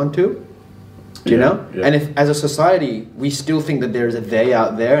light onto? Do you know? Yeah. And if as a society we still think that there is a they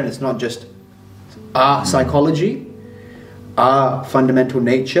out there and it's not just our psychology, our fundamental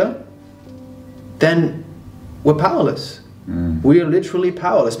nature, then we're powerless. We are literally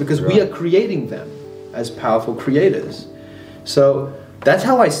powerless because we are creating them as powerful creators. So that's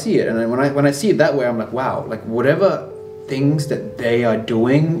how I see it, and when I see it that way, I'm like, wow, like whatever things that they are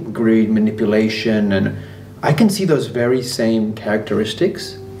doing, greed, manipulation, and I can see those very same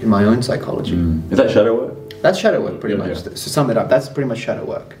characteristics in my own psychology. Is that shadow work? That's shadow work, pretty much. To sum it up, that's pretty much shadow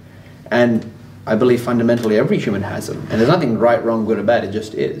work. And I believe fundamentally every human has them, and there's nothing right, wrong, good or bad. It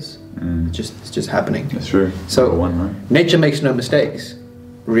just is. It's just happening. That's true. So right? Nature makes no mistakes.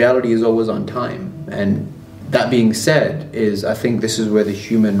 Reality is always on time, and that being said, I think this is where the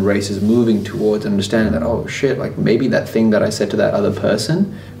human race is moving towards understanding that, oh shit, like maybe that thing that I said to that other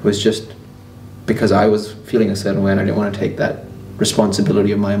person was just because I was feeling a certain way and I didn't want to take that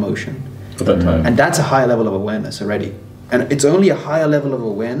responsibility of my emotion. At that time. And that's a higher level of awareness already. And it's only a higher level of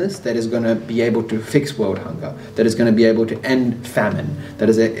awareness that is going to be able to fix world hunger, that is going to be able to end famine, that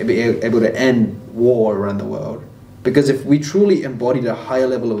is able to end war around the world. Because if we truly embodied a higher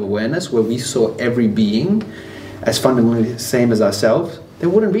level of awareness where we saw every being as fundamentally the same as ourselves, there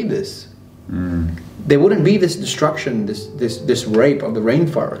wouldn't be this. There wouldn't be this destruction, this rape of the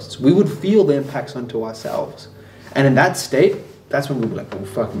rainforests. We would feel the impacts onto ourselves. And in that state, that's when we'd be like, oh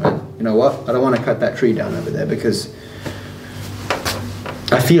fuck man, you know what? I don't want to cut that tree down over there because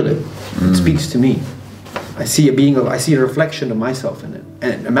I feel it. It speaks to me. I see a reflection of myself in it.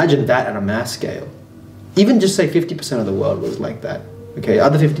 And imagine that at a mass scale. Even just say 50% of the world was like that. Okay,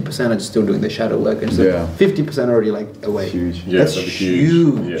 other 50% are still doing the shadow work, and so 50% already like away. Huge. Yeah, That's that'd be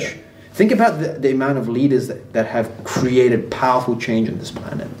huge. Yeah. Think about the amount of leaders that have created powerful change on this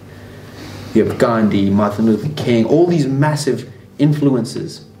planet. You have Gandhi, Martin Luther King, all these massive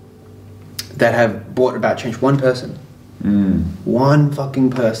influences that have brought about change. One person, one fucking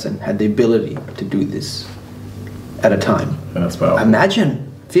person had the ability to do this at a time. And that's powerful. Imagine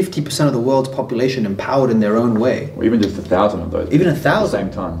 50% of the world's population empowered in their own way. Or even just 1,000 of those. Even at 1,000. the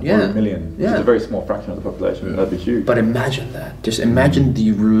same time. Yeah. Or 1,000,000. Yeah. Which is a very small fraction of the population. That'd be huge. But imagine that. Just imagine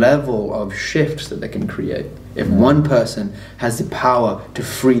the level of shifts that they can create. If one person has the power to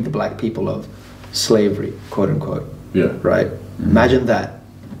free the black people of slavery, quote unquote. Yeah. Right? Imagine that.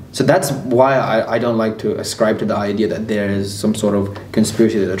 So that's why I don't like to ascribe to the idea that there is some sort of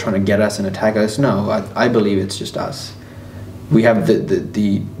conspiracy that they're trying to get us and attack us. No, I believe it's just us. We have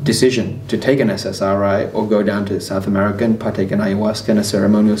the decision to take an SSRI or go down to South America and partake in ayahuasca in a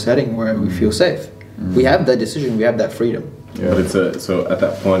ceremonial setting where we feel safe. We have that decision, we have that freedom. Yeah. But it's so at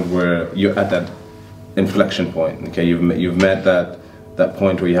that point where you're at that inflection point, okay, you've met that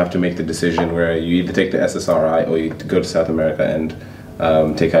point where you have to make the decision where you either take the SSRI or you go to South America and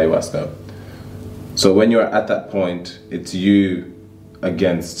take ayahuasca. So when you're at that point, it's you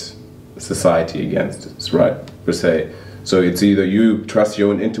against society, against it, right, per se. So it's either you trust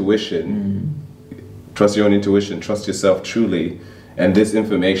your own intuition, trust yourself truly, and this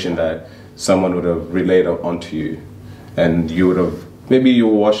information that someone would have relayed onto you, and you would have, maybe you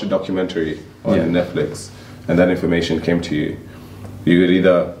watched a documentary on Netflix, and that information came to you. You would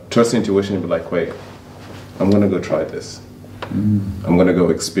either trust intuition and be like, wait, I'm gonna go try this. I'm gonna go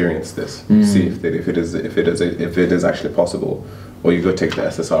experience this, see if it is actually possible, or you go take the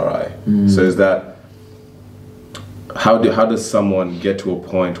SSRI. So is that how does someone get to a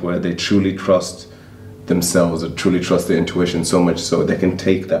point where they truly trust themselves or truly trust their intuition so much so they can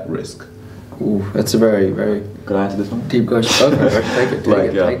take that risk? Ooh, that's a very, very Could I answer this one? deep question. Okay, take it,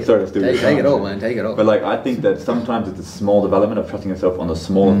 take it. Sorry, let's do this. Take it all, man, take it all. But like, I think that sometimes it's a small development of trusting yourself on the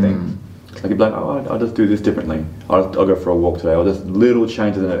smaller things. Like you'd be like, oh, I'll just do this differently. I'll go for a walk today. Or just little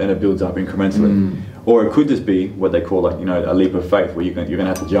changes and it builds up incrementally. Or it could just be what they call like, you know, a leap of faith where you're going to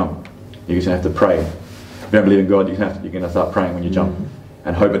have to jump. You're just going to have to pray. If you don't believe in God, you're going to start praying when you jump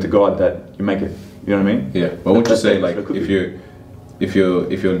and hoping to God that you make it. You know what I mean? Yeah. But won't you say like if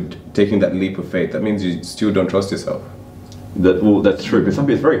you're taking that leap of faith, that means you still don't trust yourself. That's true. But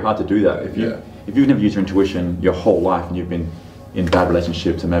it's very hard to do that. If you've never used your intuition your whole life and you've been in bad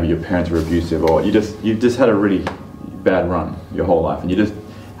relationships and maybe your parents were abusive or you've just had a really bad run your whole life and you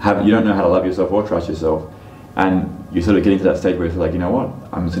don't know how to love yourself or trust yourself, and you sort of get into that stage where it's like, you know what,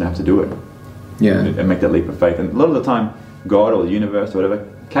 I'm just gonna have to do it. Yeah. And make that leap of faith. And a lot of the time God or the universe or whatever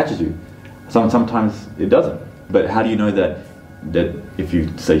catches you. Sometimes it doesn't. But how do you know that if you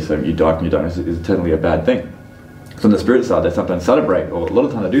say so you die from your darkness is totally a bad thing? So on the spirit side they sometimes celebrate, or a lot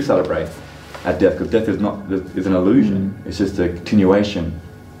of times they do celebrate at death, because death is an illusion. It's just a continuation,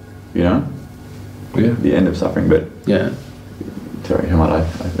 you know? Yeah. The end of suffering, but Yeah. sorry, Hammad,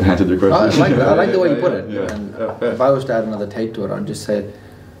 I answered your question. I like the way you put it. Yeah. And if I was to add another take to it, I'd just say,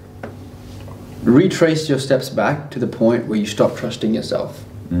 retrace your steps back to the point where you stop trusting yourself.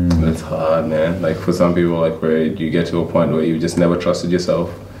 That's hard, man. Like for some people, like where you get to a point where you just never trusted yourself,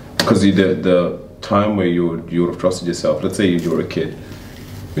 because the time where you would have trusted yourself. Let's say you were a kid,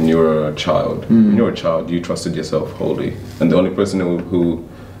 when you were a child. When you were a child, you trusted yourself wholly, and the only person who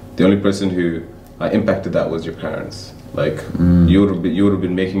impacted that was your parents. Like you would have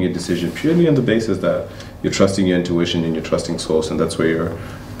been making a decision purely on the basis that you're trusting your intuition and you're trusting source, and that's where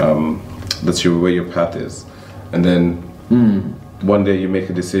where your path is. And then one day you make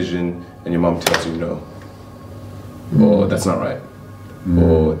a decision and your mom tells you no, or that's not right,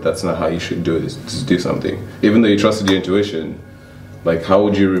 or that's not how you should do this. Just do something, even though you trusted your intuition. Like, how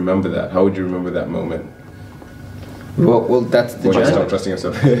would you remember that? How would you remember that moment? Well, that's the When you journey. stop trusting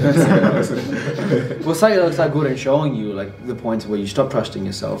yourself. Well, psychedelics are good in showing you like the points where you stop trusting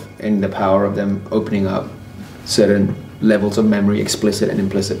yourself and the power of them opening up certain levels of memory, explicit and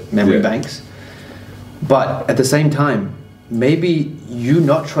implicit memory banks. But at the same time, maybe you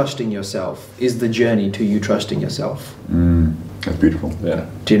not trusting yourself is the journey to you trusting yourself. That's beautiful. Yeah.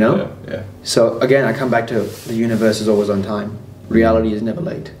 Do you know? Yeah. So again, I come back to the universe is always on time. Reality is never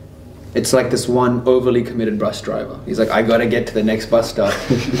late. It's like this one overly committed bus driver. He's like, I gotta get to the next bus stop.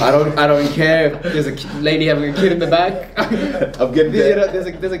 I don't care if there's a lady having a kid in the back. I'm getting there. You know,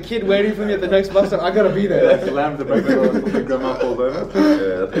 there's a kid waiting for me at the next bus stop. I gotta be there. Like the lamb to break the door when grandma falls over.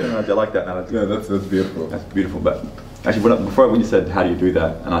 Yeah, that's good analogy. I like that analogy. Yeah, that's beautiful. That's beautiful. But actually, when you said how do you do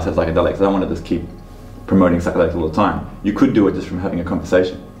that, and I said psychedelics, I don't want to just keep promoting psychedelics all the time. You could do it just from having a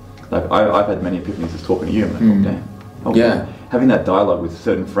conversation. Like I've had many epiphanies just talking to you. I'm like, oh damn. Oh, Yeah. Having that dialogue with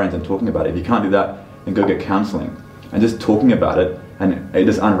certain friends and talking about it. If you can't do that, then go get counselling. And just talking about it, and it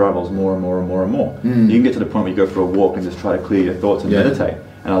just unravels more and more and more and more. You can get to the point where you go for a walk and just try to clear your thoughts and meditate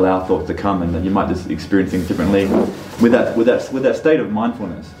and allow thoughts to come, and then you might just experience things differently. With that state of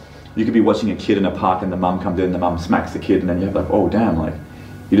mindfulness, you could be watching a kid in a park and the mum comes in and the mum smacks the kid, and then you have like, oh damn, like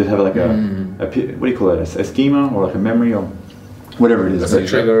you just have like a what do you call it, a schema or like a memory or whatever it is. That's a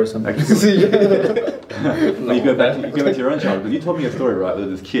trigger or something. Well, you go back to your own childhood. But you told me a story, right? With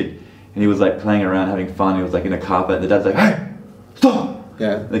this kid, and he was like playing around, having fun. He was like in a carpet, and the dad's like, "Hey, stop!"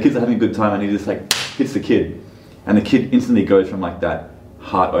 Yeah. And the kid's having a good time, and he just like hits the kid, and the kid instantly goes from like that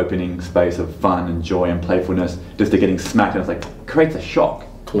heart-opening space of fun and joy and playfulness just to getting smacked, and it's like creates a shock,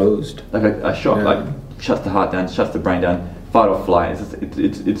 Closed. like a shock, like shuts the heart down, shuts the brain down. Fight or flight.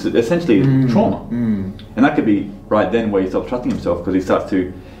 It's essentially trauma, and that could be right then where he stops trusting himself, because he starts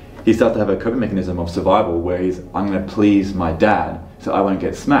to have a coping mechanism of survival where I'm going to please my dad, so I won't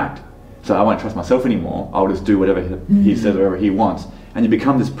get smacked, so I won't trust myself anymore. I'll just do whatever he says, whatever he wants, and you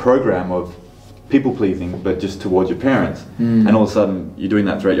become this program of people pleasing, but just towards your parents. And all of a sudden you're doing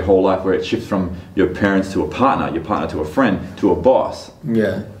that throughout your whole life, where it shifts from your parents to a partner, your partner to a friend, to a boss.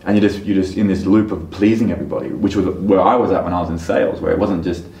 Yeah. And you're just in this loop of pleasing everybody, which was where I was at when I was in sales, where it wasn't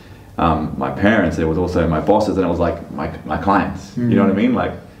just my parents, it was also my bosses, and it was like my clients. You know what I mean?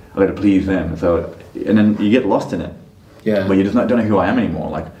 Like I got to please them. So, and then you get lost in it. Yeah. Where you just don't know who I am anymore.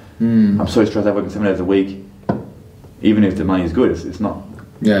 Like I'm so stressed out working 7 days a week. Even if the money is good, it's not.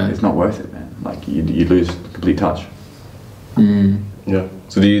 Yeah. It's not worth it, man. Like you lose complete touch. Yeah.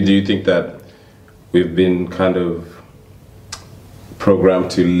 So do you think that we've been kind of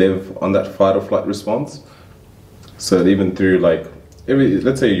programmed to live on that fight or flight response? So even through like,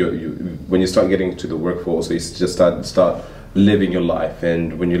 let's say when you start getting to the workforce, you just start living your life,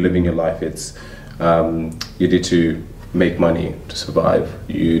 and when you're living your life, it's you need to make money to survive.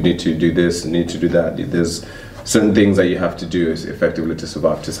 You need to do this, you need to do that. There's certain things that you have to do is effectively to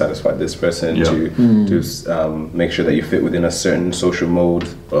survive, to satisfy this person, to make sure that you fit within a certain social mode,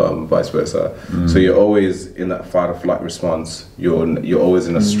 vice versa. So you're always in that fight or flight response. You're always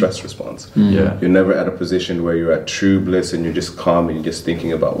in a stress response. Yeah. You're never at a position where you're at true bliss and you're just calm and you're just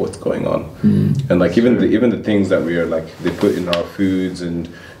thinking about what's going on. And like even the things that we are like they put in our foods and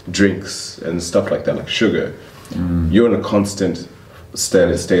drinks and stuff like that, like sugar, you're in a constant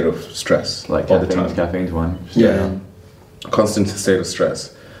state of stress, Like all the time. caffeine's one. Yeah, constant state of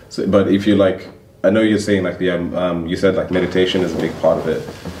stress. So, but if you like, I know you're saying like you said like meditation is a big part of it,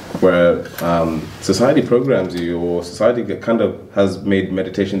 where society programs you, or society kind of has made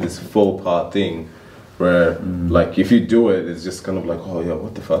meditation this full part thing, where like if you do it, it's just kind of like, oh yeah,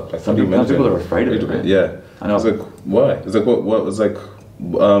 what the fuck? Like, how do you meditate? People are afraid of it, man. Yeah, I know. It's like why? It's like what? It's like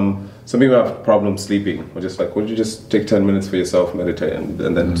some people have problems sleeping. Or just like, would you just take 10 minutes for yourself, meditate, and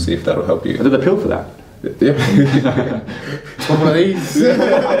then see if that'll help you? I did a pill for that. Yeah. One of these. In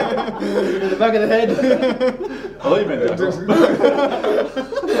the back of the head. I thought you meant that.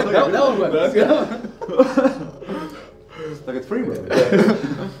 That one works. Like it's free with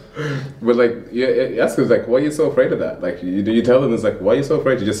But like, yeah, ask them like, why are you so afraid of that? Like, you tell them it's like, why are you so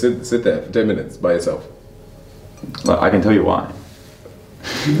afraid to just sit there for 10 minutes by yourself? Well, I can tell you why.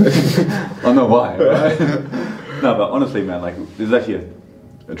 I know why, right? No, but honestly, man, like this is actually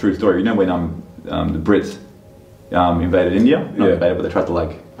a true story. You know when the Brits invaded India? Not invaded, but they tried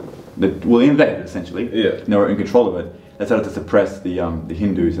to they invaded essentially. Yeah. And they were in control of it. They started to suppress the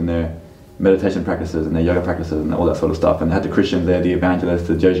Hindus and their meditation practices and their yoga practices and all that sort of stuff. And they had the Christians there, the evangelists,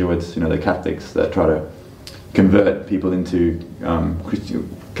 the Jesuits, the Catholics that try to convert people into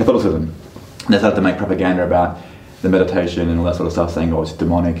Catholicism. And they started to make propaganda about the meditation and all that sort of stuff, saying, oh, it's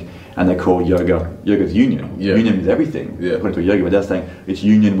demonic, and they call yoga's union. Yeah. Union is everything, according to yoga, but they're saying it's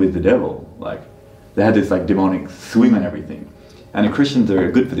union with the devil. Like, they had this like demonic swing on everything. And the Christians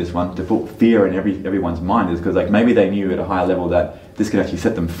are good for this one, to put fear in everyone's mind, is because like maybe they knew at a higher level that this could actually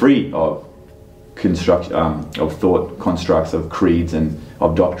set them free of of thought constructs, of creeds and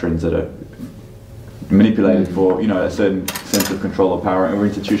of doctrines that are manipulated for a certain sense of control or power or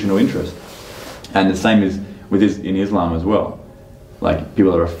institutional interest. And the same is in Islam as well. Like,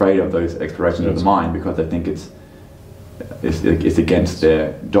 people are afraid of those explorations of the mind because they think it's against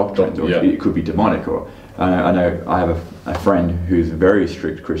their doctrines, or it could be demonic. Or I know I have a friend who's a very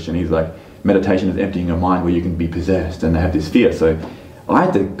strict Christian. He's like, meditation is emptying your mind where you can be possessed, and they have this fear. So I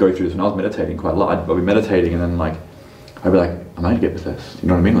had to go through this when I was meditating quite a lot. I'd be meditating, and then like I'd be like, I might get possessed. You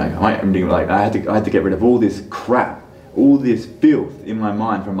know what I mean? Like I had to get rid of all this crap, all this filth in my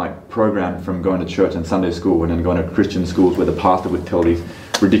mind from like programmed from going to church and Sunday school, and then going to Christian schools where the pastor would tell these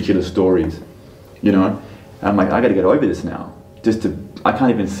ridiculous stories, And I'm like, I got to get over this now. I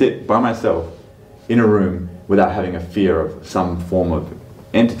can't even sit by myself in a room without having a fear of some form of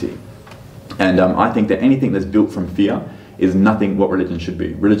entity. And I think that anything that's built from fear is nothing what religion should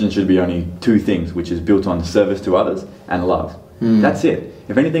be. Religion should be only two things, which is built on service to others and love. That's it.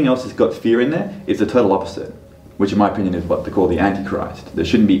 If anything else has got fear in there, it's the total opposite, which in my opinion is what they call the Antichrist. There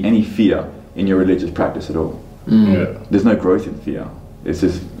shouldn't be any fear in your religious practice at all. There's no growth in fear. It's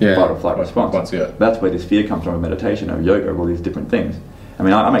just fight or flight response. That's where this fear comes from, of meditation, of yoga, of all these different things. I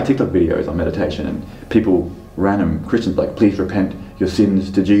mean, I make TikTok videos on meditation, and people, random Christians, like, please repent your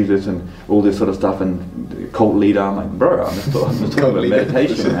sins to Jesus and all this sort of stuff, and cult leader. I'm like, bro, I'm just talking about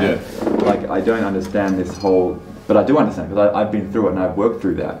meditation, man. Like, I don't understand this whole, but I do understand, because I've been through it and I've worked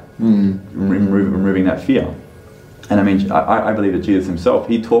through that, removing that fear. And I mean, I believe that Jesus himself,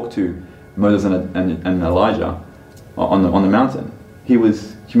 he talked to Moses and Elijah on the mountain. He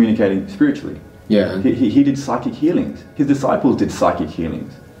was communicating spiritually. Yeah. He did psychic healings. His disciples did psychic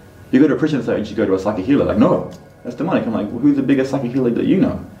healings. You go to a Christian and say, you should go to a psychic healer. Like, no, that's demonic. I'm like, well, who's the biggest psychic healer that you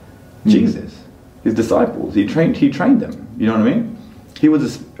know? Jesus. His disciples. He trained them. You know what I mean? He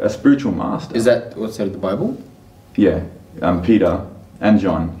was a spiritual master. Is that what's said in the Bible? Yeah. Peter and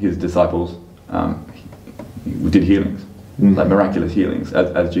John, his disciples, did healings, like miraculous healings,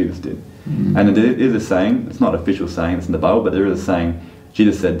 as Jesus did. And there is a saying, it's not an official saying, it's in the Bible, but there is a saying,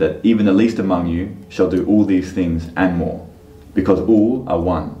 Jesus said that even the least among you shall do all these things and more, because all are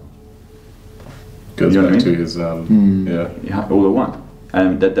one. Goes you know back what I mean? to his, all are one.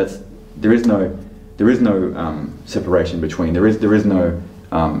 And there is no separation between, there is no,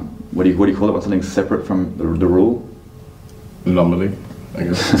 what do you call it, when something's separate from the rule? Anomaly, I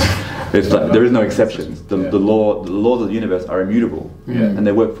guess. It's like there is no exceptions. The laws of the universe are immutable, and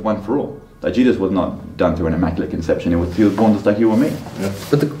they work for one for all. Like Jesus was not done through an immaculate conception. He was born just like you or me. Yeah.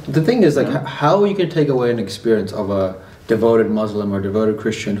 But the thing is, like, how you can take away an experience of a devoted Muslim or devoted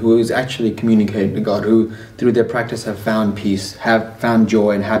Christian who is actually communicating to God, who through their practice have found peace, have found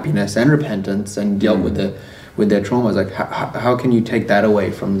joy and happiness and repentance, and dealt with their traumas. Like, how can you take that away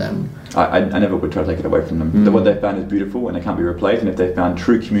from them? I never would try to take it away from them. What they found is beautiful and it can't be replaced, and if they found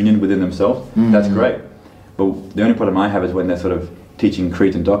true communion within themselves, that's great. But the only problem I have is when they're sort of teaching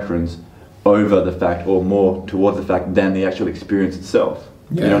creeds and doctrines over the fact, or more towards the fact, than the actual experience itself.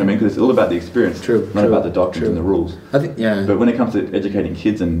 You know what I mean? Because it's all about the experience, not about the doctrines and the rules. I think, But when it comes to educating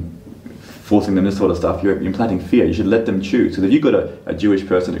kids and forcing them this sort of stuff, you're implanting fear. You should let them choose. So if you've got a Jewish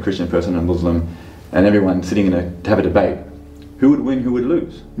person, a Christian person, a Muslim, and everyone sitting to have a debate, who would win, who would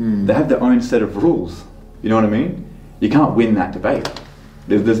lose? They have their own set of rules. You know what I mean? You can't win that debate.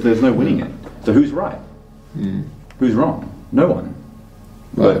 There's no winning it. So who's right? Who's wrong? No one.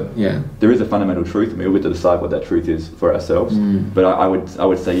 But there is a fundamental truth, and we all get to decide what that truth is for ourselves. But I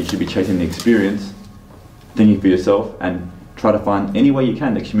would say you should be chasing the experience, thinking for yourself, and try to find any way you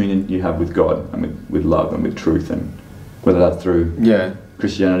can the communion you have with God and with love and with truth, and whether that's through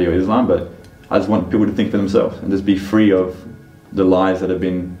Christianity or Islam. But I just want people to think for themselves and just be free of the lies that have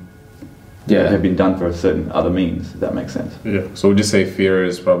been done for a certain other means. If that makes sense. Yeah. So would you say fear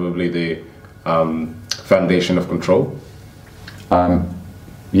is probably the foundation of control?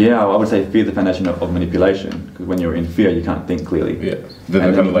 Yeah, I would say fear is the foundation of manipulation, because when you're in fear, you can't think clearly. Yeah.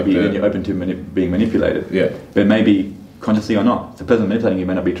 Then you're open to being manipulated. Yeah. But maybe consciously or not. The person manipulating you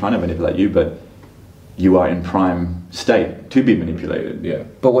may not be trying to manipulate you, but you are in prime state to be manipulated. Yeah.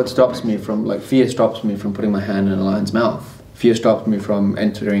 But what stops me from, like, fear stops me from putting my hand in a lion's mouth. Fear stops me from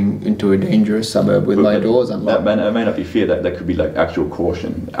entering into a dangerous suburb with my doors unlocked. That may not be fear, that could be like actual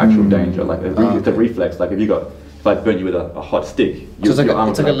caution, actual danger. Like it's a reflex. Like if I burn you with a hot stick, so it's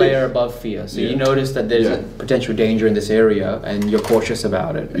like a layer above fear. So you notice that there's a potential danger in this area, and you're cautious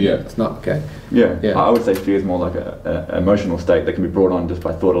about it. It's not okay. Yeah. I would say fear is more like an emotional state that can be brought on just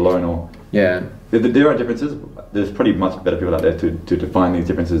by thought alone, or there are differences. There's pretty much better people out there to define these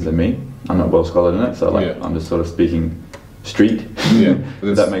differences than me. I'm not well scholared in it, so I'm just sort of speaking street.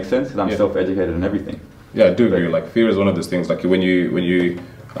 Does that make sense? Because I'm self-educated in everything. Yeah, I do agree. Like, fear is one of those things. Like when you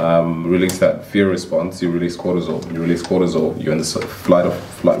release that fear response, you release cortisol. You release cortisol, you're in this sort of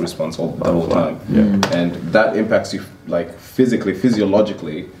flight response the whole time. And that impacts you, like, physically,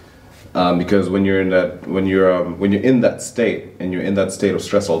 physiologically, because when you're in that state, and you're in that state of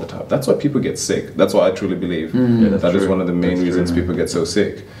stress all the time, that's why people get sick. That's what I truly believe. That is one of the main reasons people get so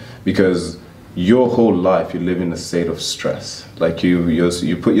sick, because your whole life you live in a state of stress. Like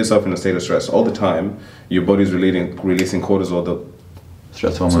you put yourself in a state of stress all the time. Your body's releasing cortisol, the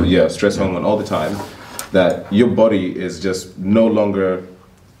stress hormone. Stress hormone all the time. That your body is just no longer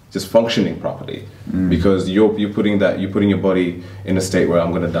just functioning properly, because you're putting your body in a state where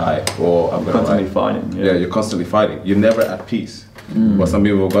I'm gonna die, or I'm constantly fighting. You're constantly fighting. You're never at peace. But some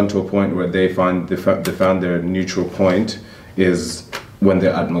people have gone to a point where they found their neutral point is when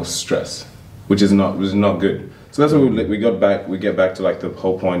they're at most stress, which is not good. So that's why we get back to, like, the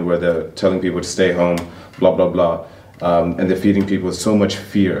whole point where they're telling people to stay home, blah blah blah, and they're feeding people so much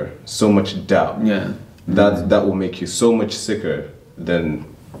fear, so much doubt. That will make you so much sicker than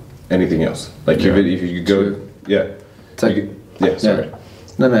anything else. Like if you go, it's like, sorry.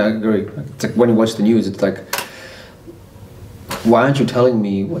 No, I agree. It's like when you watch the news, it's like, why aren't you telling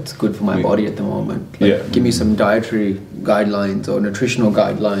me what's good for my body at the moment? Like, give me some dietary guidelines or nutritional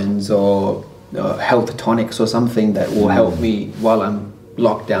guidelines or health tonics or something that will help me while I'm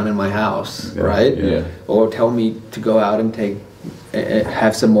locked down in my house, right? Or tell me to go out and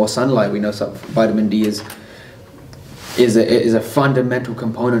have some more sunlight. We know vitamin D is a fundamental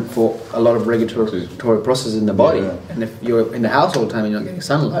component for a lot of regulatory processes in the body. And if you're in the house all the time and you're not getting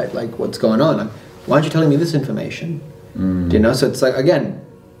sunlight, like, what's going on? Like, why aren't you telling me this information? Do you know? So it's like, again,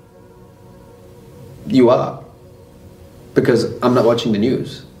 you are, because I'm not watching the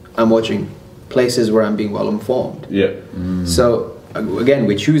news. I'm watching places where I'm being well informed. So again,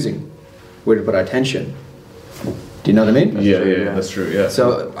 we're choosing where to put our attention. Do you know what I mean? That's true.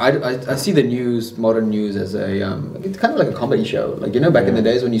 So I see the news, modern news, as it's kind of like a comedy show. Like, back in the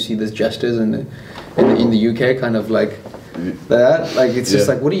days when you see these jesters in the UK, kind of like that. Like, it's just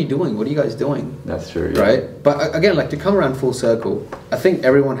like, what are you doing? What are you guys doing? That's true. Right? But again, like, to come around full circle, I think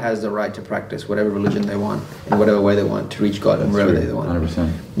everyone has the right to practice whatever religion they want, in whatever way they want, to reach God and wherever they want.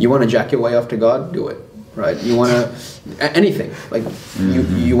 100%. You want to jack your way off to God? Do it. Right? You want to anything. Like,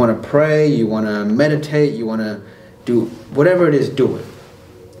 you want to pray, you want to meditate, you want to do whatever it is, do it.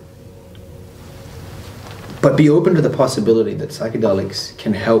 But be open to the possibility that psychedelics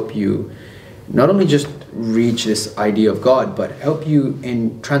can help you not only just reach this idea of God, but help you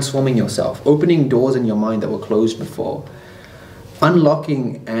in transforming yourself, opening doors in your mind that were closed before,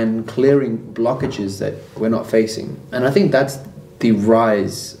 unlocking and clearing blockages that we're not facing. And I think that's the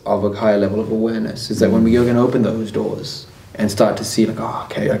rise of a higher level of awareness, is that when we can open those doors and start to see, like, oh,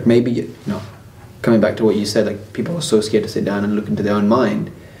 okay, like maybe, you know, coming back to what you said, like people are so scared to sit down and look into their own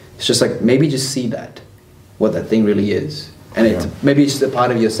mind. It's just like, maybe just see that, what that thing really is. And it's maybe it's just a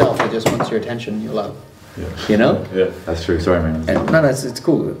part of yourself that just wants your attention and your love. Yeah. You know? Yeah, that's true. Sorry, man. And, no, it's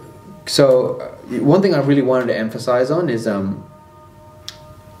cool. So one thing I really wanted to emphasize on is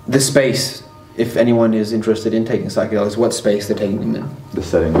the space. If anyone is interested in taking psychedelics, what space they're taking them in. The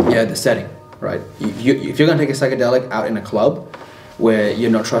setting. Yeah, the setting, right? If you're going to take a psychedelic out in a club where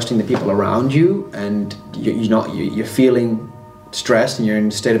you're not trusting the people around you and you're feeling stressed and you're in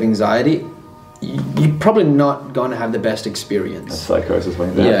a state of anxiety, you're probably not going to have the best experience. That's psychosis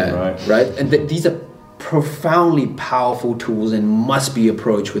like that, yeah, right? And these are profoundly powerful tools and must be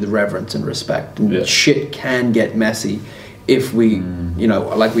approached with reverence and respect. And shit can get messy if we, you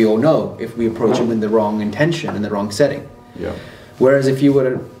know, like we all know, if we approach it with the wrong intention and the wrong setting. Yeah. Whereas if you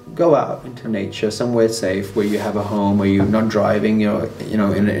were to go out into nature, somewhere safe, where you have a home, where you're not driving, you're, you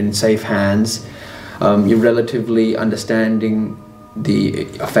know, in safe hands, you're relatively understanding the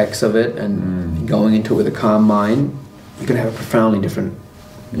effects of it and going into it with a calm mind, you can have a profoundly different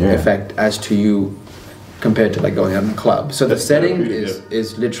effect as to you compared to like going out in a club. So the setting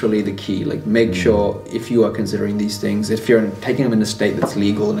is literally the key. Like make sure if you are considering these things, if you're taking them in a state that's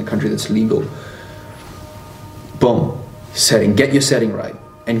legal, in a country that's legal, boom, setting, get your setting right.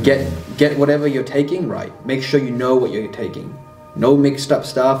 And get whatever you're taking right. Make sure you know what you're taking. No mixed up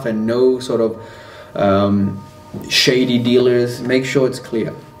stuff and no sort of shady dealers. Make sure it's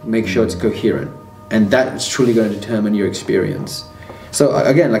clear. Make sure it's coherent. And that is truly going to determine your experience. So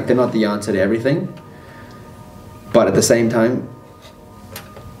again, like they're not the answer to everything. But at the same time,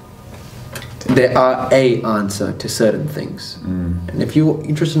 they are a answer to certain things. And if you're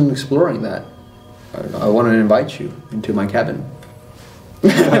interested in exploring that, I want to invite you into my cabin.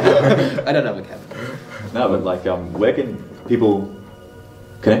 I don't have a cabin. No, but like, where can people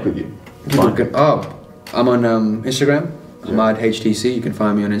connect with you? I'm on Instagram. Hammad HTC. You can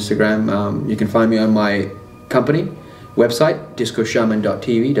find me on Instagram. You can find me on my company website,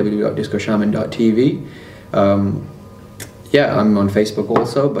 discoshaman.tv, www.discoshaman.tv. I'm on Facebook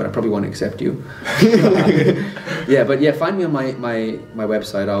also, but I probably won't accept you. Find me on my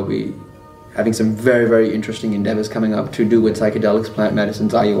website. I'll be having some very, very interesting endeavors coming up to do with psychedelics, plant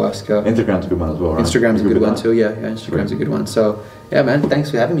medicines, ayahuasca. Instagram's a good one as well, right? Instagram's a good one too, Instagram's a good one. So, yeah, man,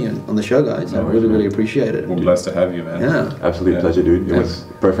 thanks for having me on the show, guys. I really appreciate it. We're blessed to have you, man. Yeah. Absolute pleasure, dude. It was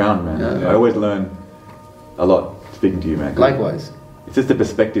profound, man. I always learn a lot speaking to you, man. Likewise. It's just a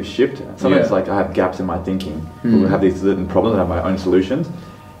perspective shift. Sometimes like I have gaps in my thinking. I have these certain problems, I have my own solutions.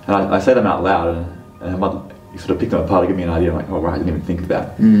 And I say them out loud and you sort of pick them apart to give me an idea. I'm like, oh right, I didn't even think of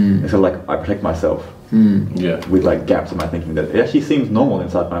that. And so like I protect myself with like gaps in my thinking that it actually seems normal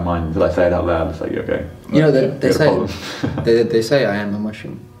inside my mind until I say it out loud. It's like, okay. You know, they say I am a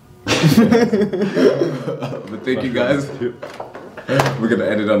mushroom. But thank you guys. We're gonna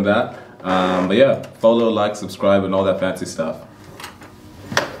end it on that. But yeah, follow, like, subscribe, and all that fancy stuff.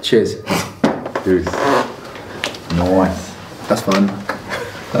 Cheers. Cheers. Nice. That's fun.